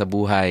kamalasan sa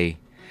buhay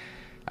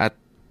at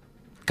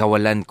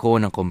kawalan ko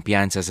ng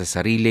kumpiyansa sa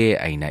sarili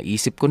ay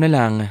naisip ko na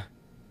lang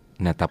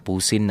na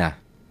tapusin na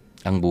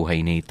ang buhay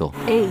na ito.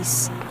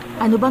 Ace,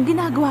 ano bang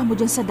ginagawa mo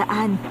dyan sa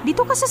daan?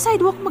 Dito ka sa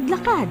sidewalk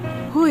maglakad.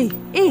 Hoy,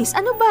 Ace,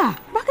 ano ba?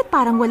 Bakit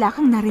parang wala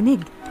kang narinig?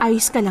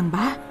 Ayos ka lang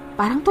ba?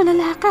 Parang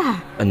tulala ka.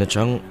 Ano,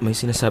 Chang? May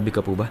sinasabi ka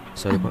po ba?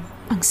 Sorry po.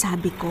 Ang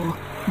sabi ko,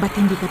 ba't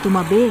hindi ka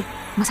tumabi?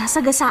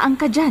 Masasagasaan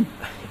ka dyan.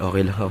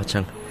 Okay lang ako,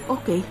 Chang.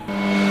 Okay.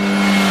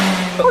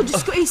 Oh,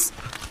 Diyos ko, Ace.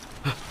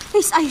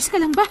 Ace, ayos ka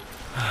lang ba?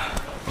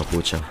 Opo,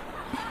 Chang.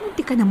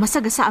 Hindi ka na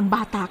masagasaang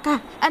bata ka.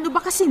 Ano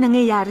ba kasi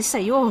nangyayari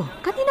sa'yo?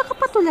 Kanina ka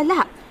pa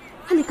tulala.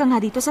 Halika nga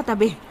dito sa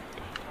tabi.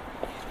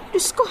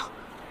 Diyos ko,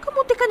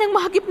 kamuti ka nang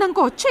mahagip ng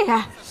kotse,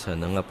 ha?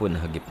 Sana nga po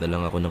nahagip na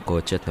lang ako ng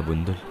kotse at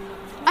nabundol.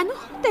 Ano?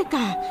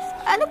 Teka,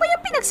 ano ba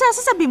yung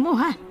pinagsasasabi mo,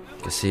 ha?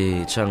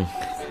 Kasi, Chang,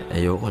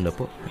 ayoko na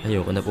po.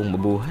 Ayoko na pong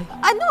mabuhay.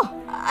 Ano?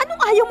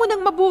 Anong ayaw mo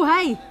nang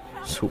mabuhay?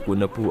 Suko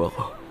na po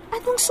ako.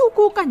 Anong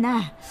suko ka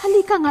na?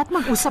 Halika nga at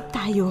mag-usap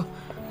tayo.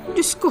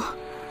 Diyos ko,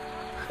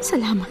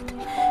 salamat.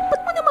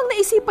 Ba't mo namang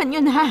naisipan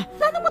yun, ha?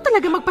 Plano mo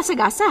talaga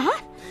magpasagasa, ha?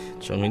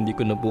 Chang, hindi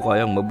ko na po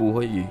kayang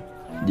mabuhay eh.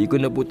 Hindi ko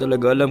na po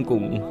talaga alam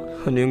kung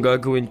ano yung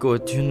gagawin ko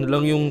at yun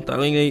lang yung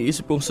tanging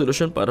naiisip kong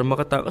solusyon para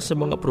makatakas sa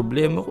mga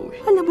problema ko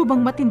eh. Alam mo bang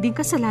matinding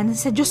kasalanan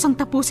sa Diyos ang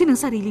tapusin ang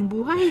sariling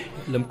buhay?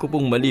 Alam ko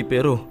pong mali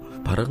pero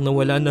parang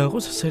nawala na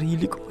ako sa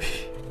sarili ko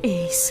eh.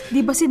 Ace,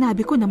 di ba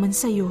sinabi ko naman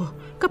sa'yo,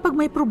 kapag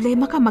may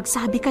problema ka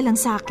magsabi ka lang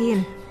sa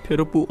akin.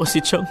 Pero po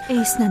kasi, Chang,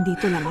 Ace,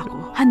 nandito lang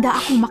ako. Handa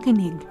akong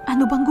makinig.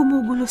 Ano bang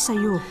gumugulo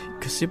sa'yo?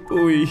 kasi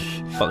po eh,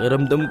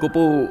 pakiramdam ko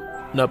po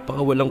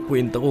napakawalang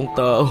kwenta kong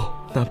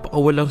tao.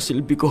 Napakawalang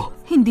silbi ko.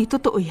 Hindi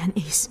totoo yan,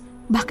 Ace.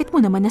 Bakit mo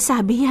naman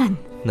nasabi yan?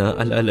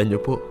 Naaalala niyo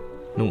po,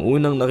 nung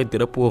unang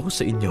nakitira po ako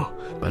sa inyo,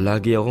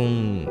 palagi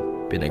akong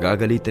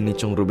pinagagalitan ni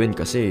Chong Ruben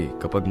kasi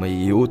kapag may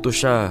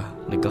iutos siya,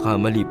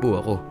 nagkakamali po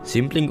ako.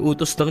 Simpleng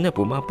utos lang niya,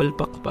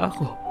 pumapalpak pa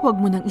ako. Huwag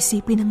mo nang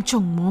isipin ang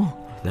tiyong mo.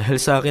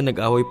 Dahil sa akin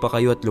nag-away pa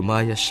kayo at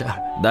lumayas siya.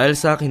 Dahil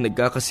sa akin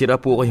nagkakasira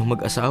po kayong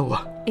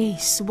mag-asawa.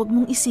 Ace, huwag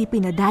mong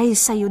isipin na dahil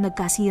sa'yo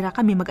nagkasira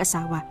kami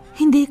mag-asawa.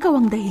 Hindi ikaw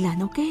ang dahilan,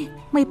 okay?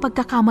 May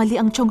pagkakamali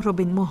ang Chong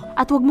Ruben mo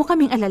at huwag mo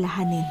kaming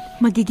alalahanin.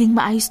 Magiging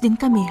maayos din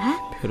kami, ha?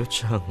 Pero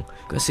Chang,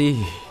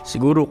 kasi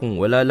siguro kung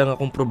wala lang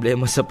akong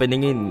problema sa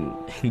paningin,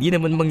 hindi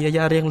naman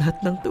mangyayari ang lahat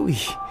ng to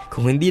eh.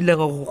 Kung hindi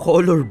lang ako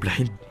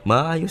colorblind,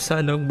 maayos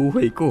sana ang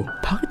buhay ko.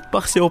 Bakit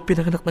pa kasi ako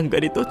pinanganak ng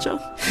ganito,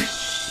 Chang?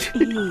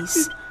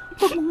 Ace,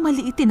 huwag mong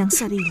maliitin ang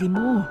sarili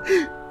mo.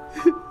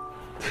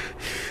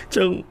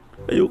 Chang,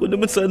 ayoko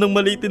naman sanang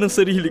maliitin ang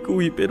sarili ko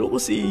eh. Pero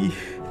kasi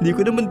hindi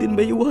ko naman din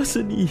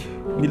maiwasan eh.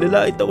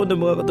 Nilalait ako ng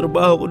mga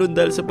katrabaho ko noon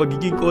dahil sa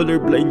pagiging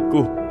colorblind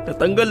ko.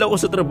 Natanggal ako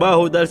sa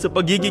trabaho dahil sa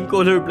pagiging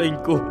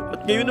colorblind ko.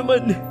 At ngayon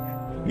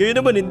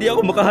naman hindi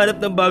ako makahanap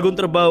ng bagong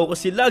trabaho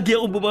kasi lagi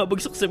akong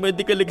bumabagsak sa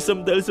medical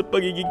exam dahil sa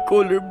pagiging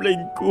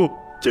colorblind ko.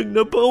 Chang,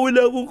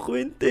 napakawala akong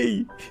kwenta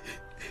eh.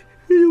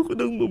 Ayoko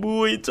nang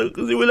mabuhay, Chang,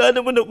 kasi wala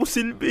naman ako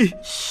silbi.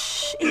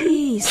 Shh,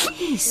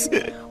 Ace.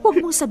 Huwag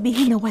mong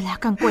sabihin na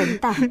wala kang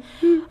kwenta.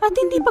 At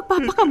hindi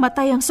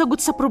pagpapakamatay ang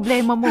sagot sa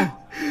problema mo.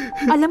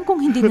 Alam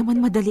kong hindi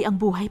naman madali ang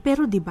buhay,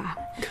 pero di ba?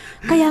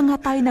 Kaya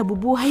nga tayo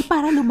nabubuhay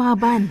para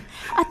lumaban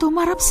at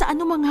humarap sa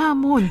anumang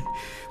hamon.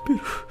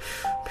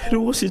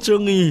 Pero kasi,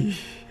 Chang eh,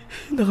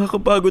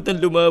 nakakapagod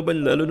ang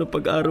lumaban lalo na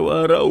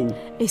pag-araw-araw.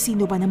 Eh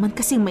sino ba naman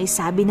kasing may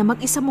sabi na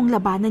mag-isa mong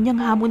labanan yung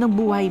hamon ng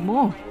buhay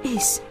mo?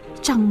 Ace,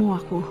 Chang mo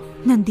ako.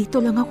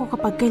 Nandito lang ako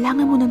kapag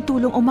kailangan mo ng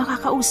tulong o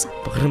makakausap.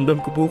 Pakiramdam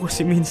ko po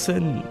kasi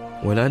minsan,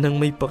 wala nang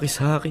may paki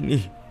sa akin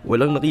eh.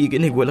 Walang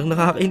nakikinig, walang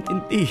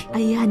nakakaintindi.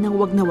 Ayan ang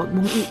wag na wag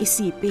mong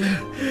iisipin.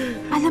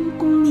 Alam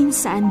kong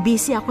minsan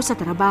busy ako sa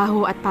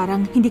trabaho at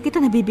parang hindi kita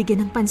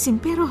nabibigyan ng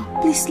pansin, pero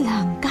please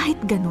lang, kahit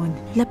ganun,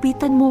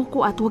 lapitan mo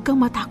ko at huwag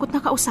kang matakot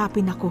na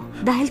kausapin ako.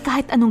 Dahil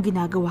kahit anong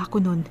ginagawa ko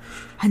nun,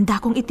 handa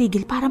kong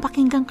itigil para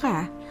pakinggan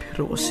ka.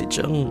 Pero kasi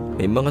Chang,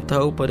 may mga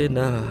tao pa rin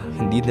na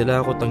hindi nila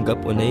ako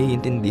tanggap o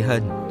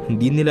naiintindihan.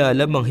 Hindi nila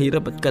alam ang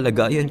hirap at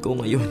kalagayan ko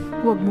ngayon.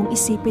 Huwag mong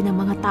isipin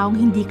ang mga taong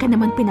hindi ka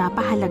naman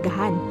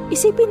pinapahalagahan.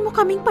 Isipin mo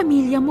kaming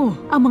pamilya mo,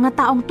 ang mga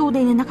taong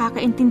tunay na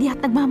nakakaintindi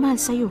at nagmamahal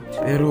sa'yo.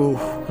 Pero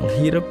ang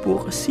hirap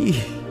po kasi.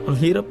 Ang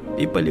hirap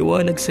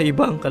ipaliwanag sa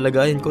iba ang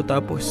kalagayan ko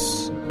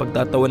tapos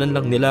pagtatawanan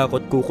lang nila ako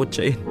at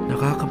kukutsain.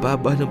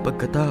 Nakakababa ng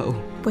pagkatao.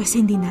 Pwes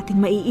hindi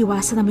natin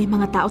maiiwasan na may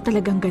mga tao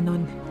talagang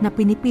ganon na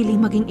pinipiling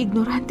maging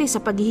ignorante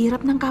sa paghihirap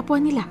ng kapwa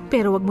nila.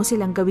 Pero wag mo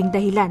silang gawing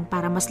dahilan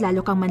para mas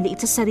lalo kang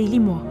manliit sa sarili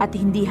mo at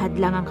hindi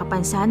hadlang ang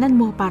kapansanan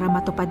mo para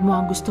matupad mo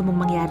ang gusto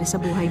mong mangyari sa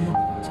buhay mo.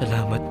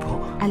 Salamat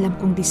po. Alam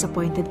kong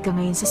disappointed ka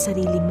ngayon sa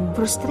sarili mo,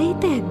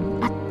 frustrated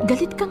at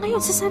galit ka ngayon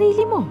sa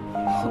sarili mo.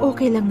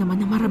 Okay lang naman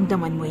na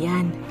maramdaman mo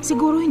yan.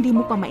 Siguro hindi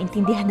mo pa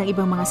maintindihan ng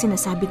ibang mga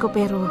sinasabi ko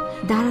pero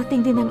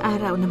darating din ang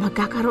araw na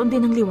magkakaroon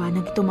din ng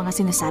liwanag itong mga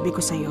sinasabi ko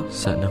sa'yo.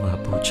 Sana nga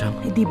po, Chang.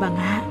 Di ba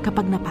nga,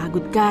 kapag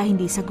napagod ka,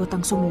 hindi sagot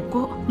ang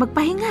sumuko.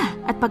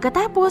 Magpahinga at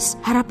pagkatapos,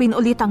 harapin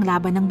ulit ang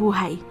laban ng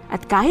buhay.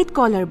 At kahit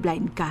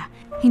colorblind ka,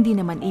 hindi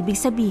naman ibig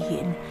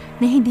sabihin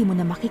na hindi mo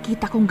na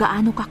makikita kung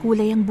gaano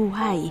kakulay ang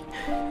buhay.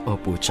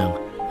 Opo, Chang.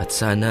 At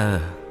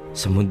sana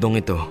sa mundong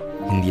ito,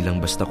 hindi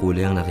lang basta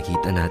kulay ang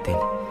nakikita natin.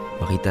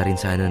 Makita rin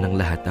sana ng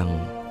lahat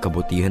ang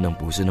kabutihan ng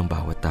puso ng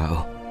bawat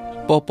tao.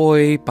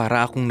 Popoy,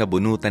 para akong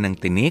nabunutan ng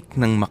tinik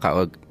nang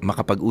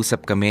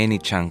makapag-usap kami ni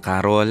Chang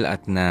Carol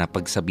at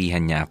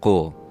napagsabihan niya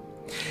ako.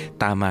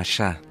 Tama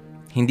siya.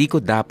 Hindi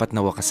ko dapat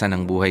nawakasan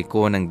ang buhay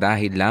ko ng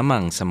dahil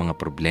lamang sa mga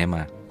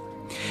problema.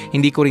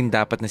 Hindi ko rin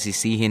dapat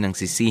sisihin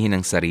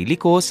ang sarili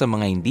ko sa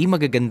mga hindi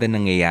magaganda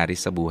nangyayari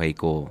sa buhay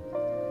ko.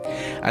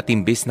 At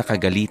imbes na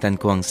kagalitan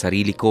ko ang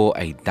sarili ko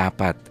ay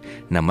dapat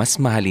na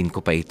mas mahalin ko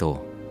pa ito.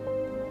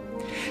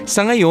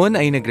 Sa ngayon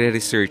ay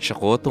nagre-research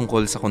ako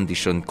tungkol sa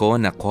kondisyon ko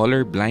na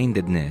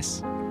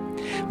colorblindness.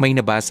 May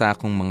nabasa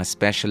akong mga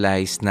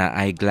specialized na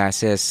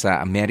eyeglasses sa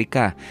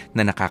Amerika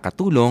na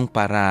nakakatulong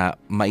para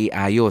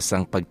maiayos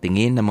ang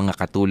pagtingin ng mga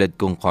katulad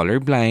kong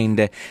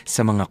colorblind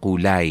sa mga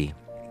kulay.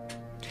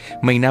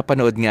 May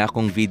napanood nga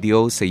akong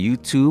video sa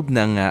YouTube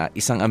ng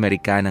isang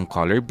Amerikanang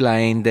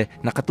colorblind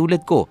na katulad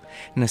ko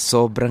na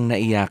sobrang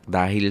naiyak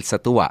dahil sa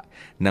tuwa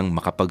nang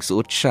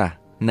makapagsuot siya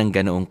ng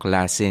ganoong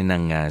klase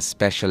ng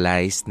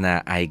specialized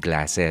na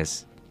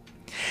eyeglasses.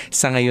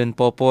 Sa ngayon,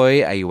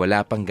 Popoy, ay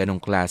wala pang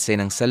ganong klase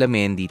ng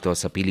salamin dito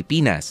sa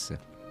Pilipinas.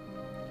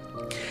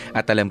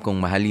 At alam kong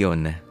mahal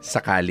yon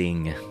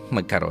sakaling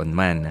magkaroon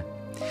man.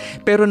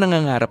 Pero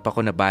nangangarap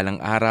ako na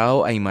balang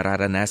araw ay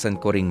mararanasan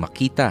ko ring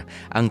makita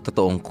ang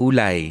totoong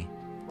kulay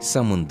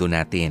sa mundo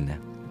natin.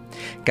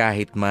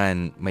 Kahit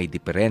man may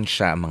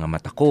diferensya ang mga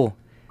mata ko,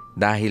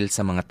 dahil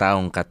sa mga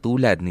taong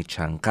katulad ni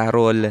Chang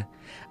Carol,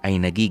 ay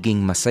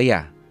nagiging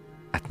masaya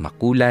at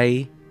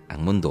makulay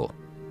ang mundo.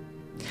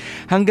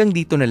 Hanggang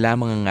dito na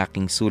lamang ang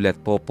aking sulat,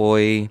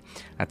 Popoy,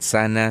 at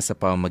sana sa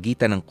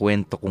pamamagitan ng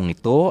kwento kong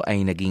ito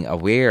ay naging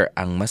aware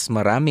ang mas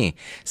marami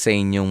sa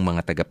inyong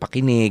mga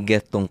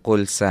tagapakinig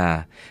tungkol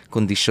sa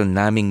kondisyon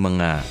naming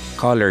mga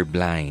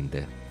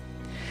colorblind.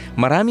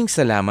 Maraming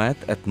salamat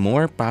at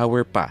more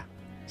power pa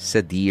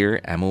sa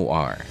Dear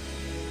MOR.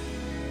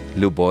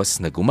 Lubos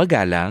na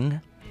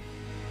gumagalang,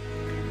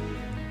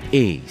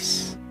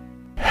 Ace.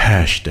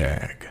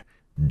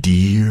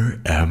 Dear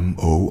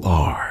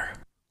MOR.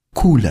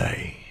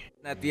 Kulay.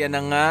 At yan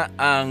na nga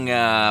ang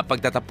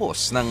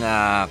pagtatapos ng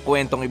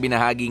kwentong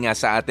ibinahagi nga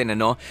sa atin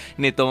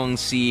nitong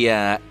si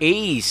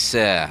Ace,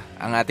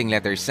 ang ating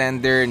letter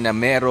sender na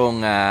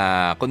merong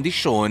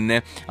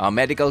kondisyon,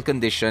 medical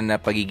condition na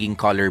pagiging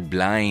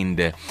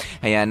colorblind.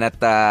 Ayan, at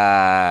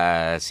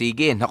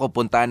sige,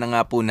 punta na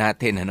nga po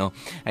natin.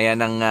 Ayan,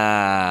 ang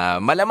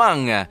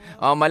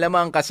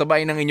malamang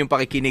kasabay ng inyong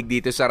pakikinig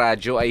dito sa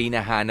radyo ay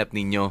hinahanap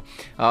ninyo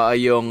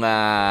yung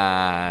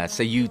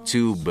sa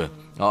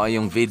YouTube.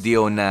 Yung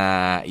video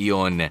na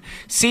iyon.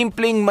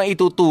 Simpleng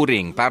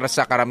maituturing para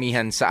sa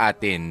karamihan sa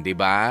atin, 'di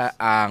ba?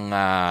 Ang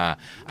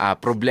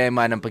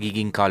problema ng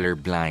pagiging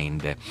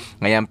colorblind.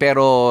 Ngayon,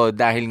 pero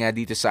dahil nga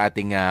dito sa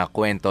ating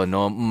kwento,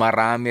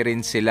 marami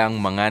rin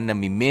silang mga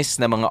nami-miss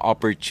na mga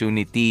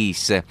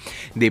opportunities.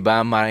 'Di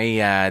ba?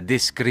 May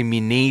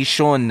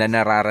discrimination na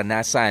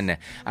nararanasan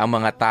ang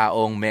mga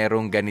taong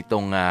merong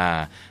ganitong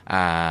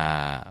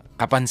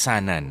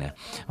kapansanan.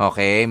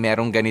 Okay,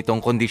 merong ganitong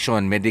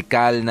kondisyon,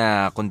 medical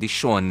na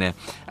kondisyon,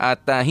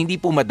 at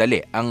hindi po madali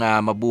ang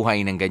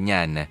mabuhay ng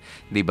ganyan,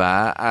 'di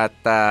ba?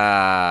 At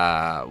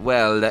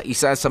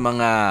isa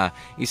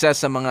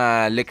sa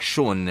mga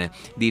leksyon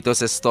dito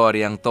sa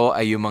storyang to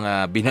ay yung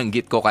mga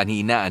binanggit ko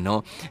kanina,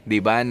 'di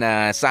ba,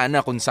 na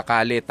sana kung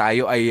sakali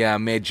tayo ay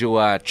medyo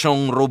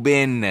Chong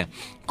Ruben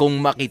kung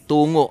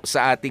makitungo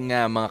sa ating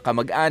mga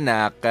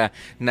kamag-anak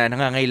na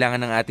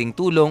nangangailangan ng ating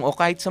tulong o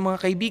kahit sa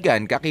mga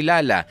kaibigan,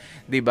 kakilala,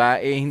 'di ba?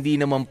 Hindi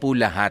naman po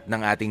lahat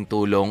ng ating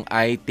tulong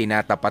ay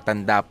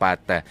tinatapatan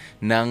dapat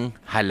ng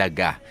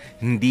halaga.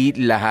 Hindi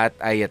lahat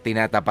ay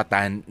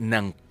tinatapatan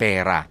ng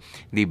pera,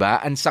 'di ba?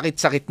 Ang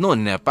sakit-sakit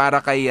nun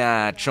para kay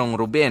Chong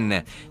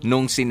Ruben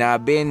nung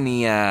sinabi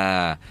ni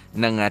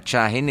ng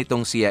tiyahin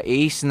itong si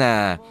Ace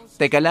na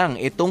teka lang,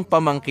 itong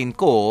pamangkin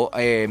ko,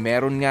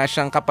 meron nga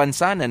siyang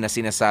kapansanan na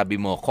sinasabi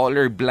mo,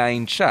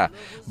 colorblind siya.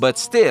 But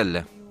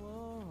still,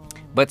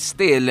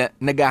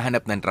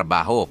 naghahanap ng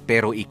trabaho.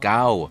 Pero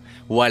ikaw,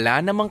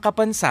 wala namang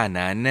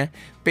kapansanan,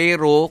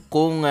 pero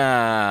kung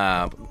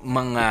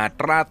mga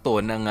trato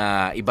ng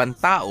ibang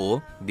tao,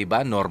 'di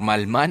ba,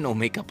 normal man o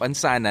may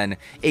kapansanan,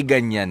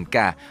 ganyan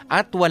ka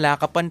at wala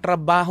ka pang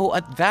trabaho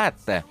at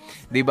that.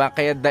 'Di ba?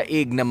 Kaya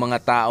daig ng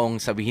mga taong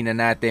sabihin na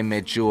natin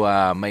medyo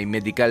may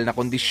medical na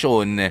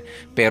kondisyon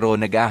pero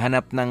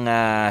naghahanap ng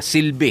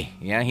silbi.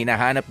 Yan,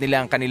 hinahanap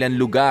nila ang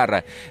kanilang lugar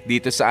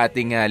dito sa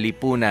ating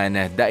lipunan.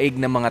 Daig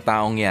ng mga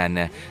taong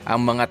 'yan, ang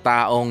mga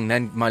taong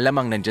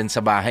malamang nandyan sa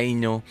bahay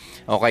nyo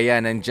o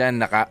kaya nandyan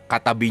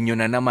nakatabi nyo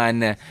na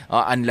naman,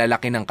 ang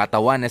lalaki ng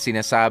katawan na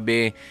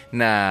sinasabi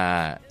na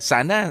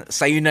sana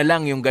sa'yo na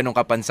lang yung ganong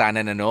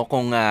kapansanan,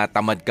 kung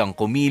tamad kang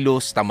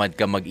kumilos, tamad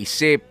kang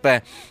mag-isip,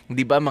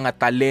 di ba, mga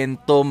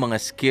talento, mga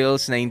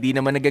skills na hindi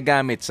naman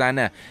nagagamit,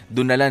 sana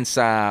doon na lang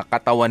sa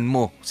katawan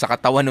mo, sa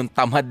katawan ng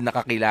tamad na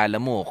kakilala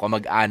mo,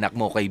 kamag-anak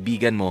mo,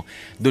 kaibigan mo,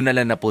 doon na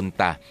lang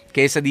napunta.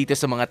 Kaysa dito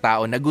sa mga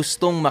tao na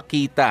gustong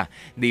makita,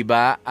 di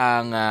ba,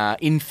 ang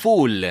in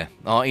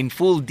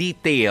full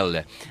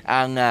detail,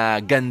 ang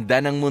ganda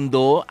ng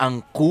mundo,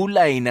 ang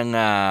kulay ng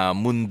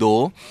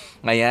mundo.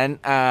 Ngayon,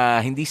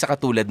 hindi sa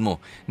katulad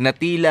mo, na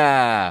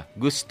tila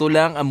gusto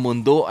lang ang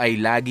mundo ay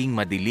laging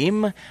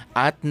madilim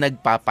at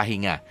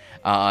nagpapahinga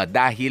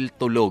dahil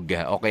tulog.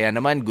 O kaya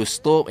naman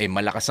gusto,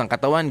 malakas ang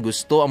katawan,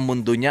 gusto ang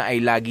mundo niya ay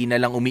lagi na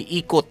lang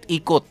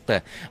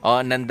umiikot-ikot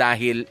nang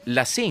dahil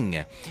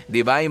lasing.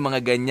 'Di ba? Yung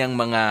mga ganyang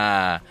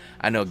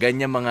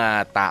mga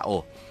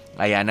tao.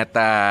 Ayan, at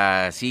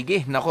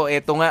sige, nako,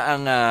 eto nga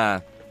ang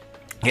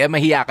kaya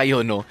mahiya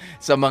kayo,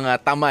 sa mga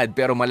tamad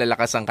pero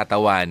malalakas ang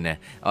katawan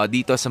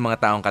dito sa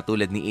mga taong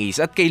katulad ni Ace.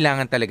 At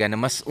kailangan talaga na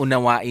mas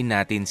unawain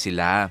natin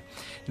sila.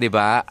 'Di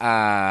ba?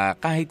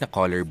 Kahit na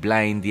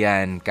colorblind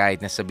 'yan,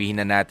 kahit na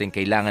sabihin na natin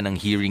kailangan ng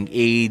hearing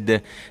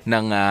aid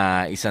ng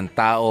isang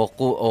tao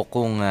o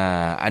kung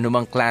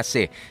anumang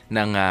klase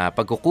ng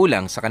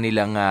pagkukulang sa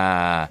kanilang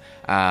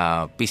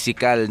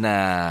physical na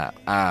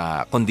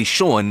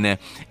kondisyon,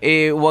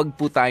 wag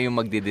po tayong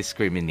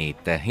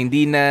magdi-discriminate.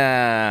 Hindi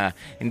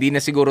na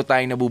siguro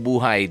tayo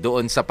nabubuhay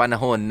doon sa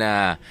panahon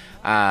na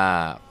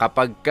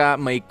kapag ka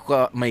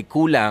may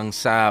kulang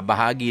sa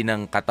bahagi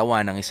ng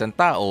katawan ng isang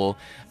tao,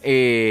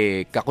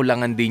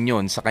 kakulangan din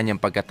yon sa kanyang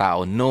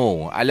pagkatao.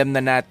 No, alam na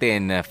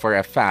natin for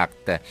a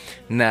fact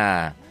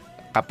na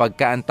kapag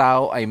ka ang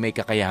tao ay may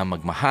kakayahang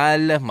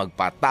magmahal,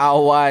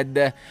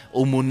 magpatawad,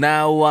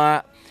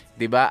 umunawa,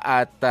 'di ba?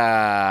 At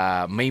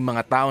may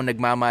mga tao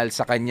nagmamahal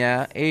sa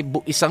kanya,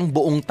 isang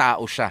buong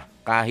tao siya.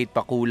 Kahit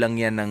pa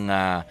kulang yan ng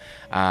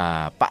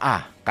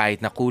paa,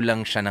 kahit na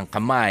kulang siya ng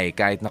kamay,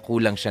 kahit na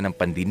kulang siya ng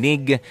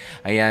pandinig,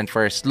 ayan,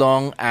 for as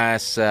long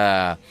as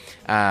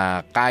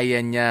kaya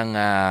niyang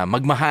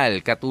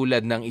magmahal katulad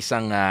ng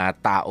isang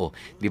tao.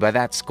 Diba?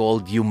 That's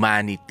called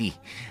humanity.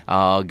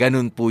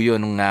 Ganun po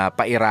yun ng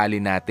pairali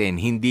natin.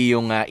 Hindi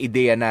yung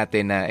ideya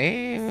natin na,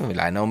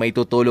 wala na may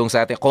tutulong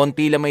sa atin.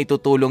 Konti lang may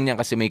tutulong niya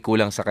kasi may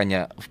kulang sa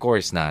kanya. Of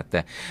course not.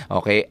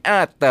 Okay?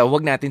 At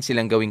wag natin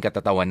silang gawing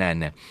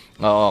katatawanan.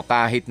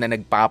 Kahit na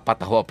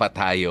nagpapatawa pa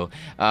tayo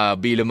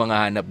bilang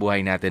mga hanap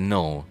buhay natin,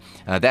 no.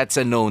 That's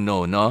a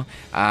no-no, no?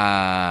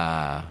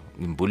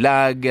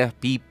 Bulag,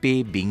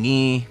 pipi,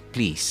 bingi,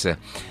 please.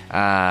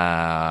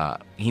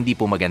 Hindi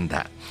po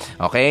maganda.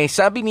 Okay?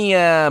 Sabi ni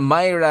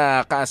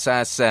Myra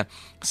Casas,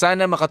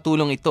 sana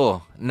makatulong ito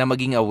na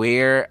maging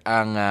aware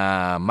ang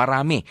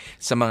marami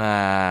sa mga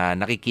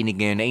nakikinig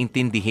ngayon na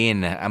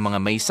intindihin ang mga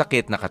may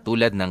sakit na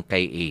katulad ng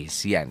kay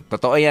Ace. Yan.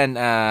 Totoo yan,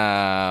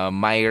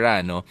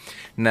 Myra, no?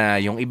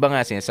 Na yung iba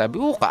nga sinasabi,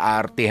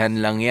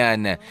 kaartehan lang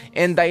yan.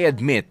 And I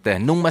admit,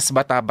 nung mas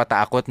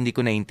bata-bata ako at hindi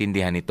ko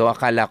naintindihan ito,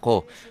 akala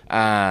ko,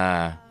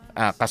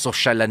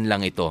 kasosyalan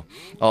lang ito.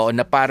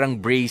 Na parang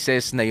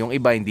braces na yung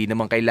iba hindi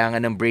naman kailangan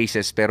ng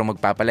braces pero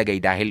magpapalagay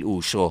dahil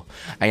uso.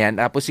 Ayan,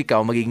 tapos ikaw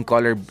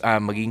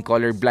magiging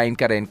colorblind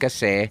ka rin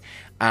kasi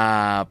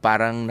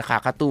parang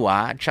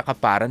nakakatuwa at saka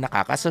parang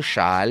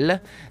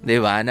nakakasosyal, 'di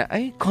ba? Na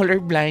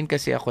colorblind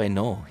kasi ako,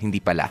 no,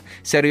 hindi pala.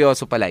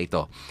 Seryoso pala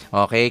ito.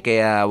 Okay,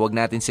 kaya wag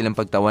natin silang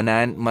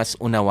pagtawanan, mas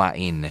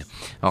unawain.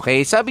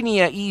 Okay, sabi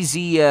niya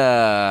Easy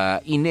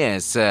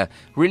Ines,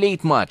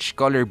 relate much,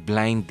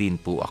 colorblind din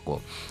po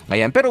ako.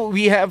 Ayan, pero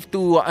we have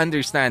to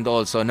understand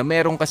also na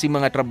meron kasi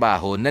mga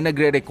trabaho na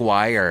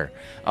nagre-require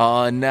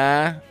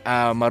na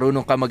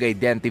marunong ka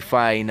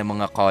mag-identify ng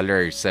mga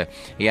colors.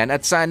 Ayan,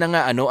 at sana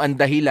nga ang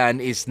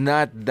dahilan is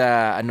not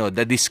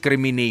the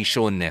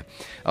discrimination.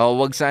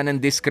 Wag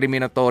sanang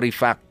discriminatory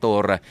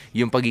factor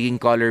yung pagiging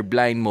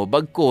colorblind mo.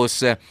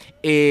 Bagkus,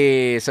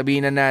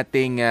 sabihin na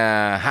nating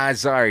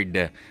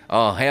hazard,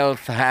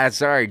 health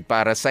hazard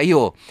para sa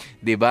iyo,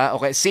 'di ba?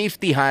 Okay,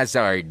 safety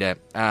hazard.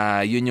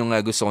 Yun yung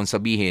gusto kong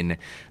sabihin.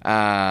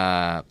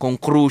 Kung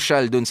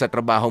crucial dun sa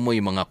trabaho mo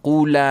yung mga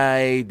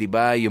kulay, 'di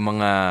ba? Yung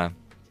mga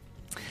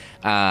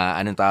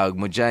anong tawag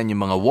mo dyan,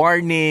 yung mga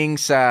warning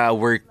sa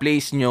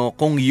workplace nyo,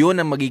 kung yun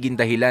ang magiging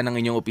dahilan ng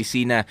inyong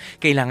opisina,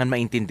 kailangan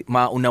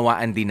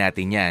maunawaan din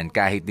natin yan.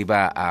 Kahit, di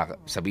ba,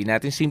 sabihin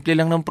natin, simple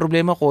lang ng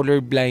problema,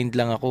 colorblind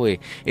lang ako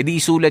di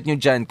isulat nyo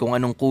dyan kung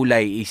anong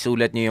kulay,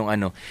 isulat nyo yung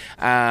ano.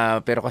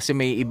 Pero kasi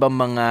may ibang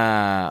mga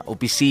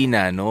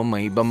opisina, no?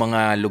 May ibang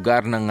mga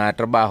lugar ng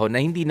trabaho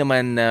na hindi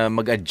naman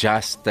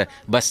mag-adjust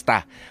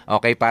basta,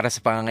 okay, para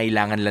sa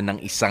pangangailangan lang ng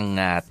isang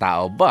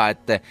tao.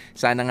 But,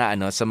 sana nga,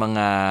 sa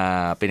mga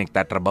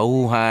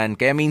pinagtatrabahuhan.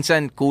 Kaya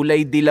minsan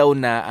kulay dilaw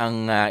na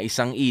ang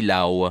isang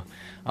ilaw.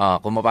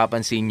 Kung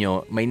mapapansin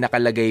nyo, may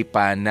nakalagay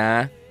pa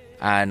na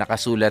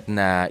nakasulat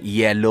na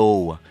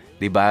yellow.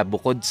 'Di ba?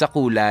 Bukod sa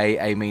kulay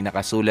ay may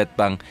nakasulat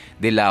pang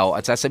dilaw.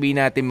 At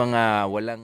sasabihin natin mga walang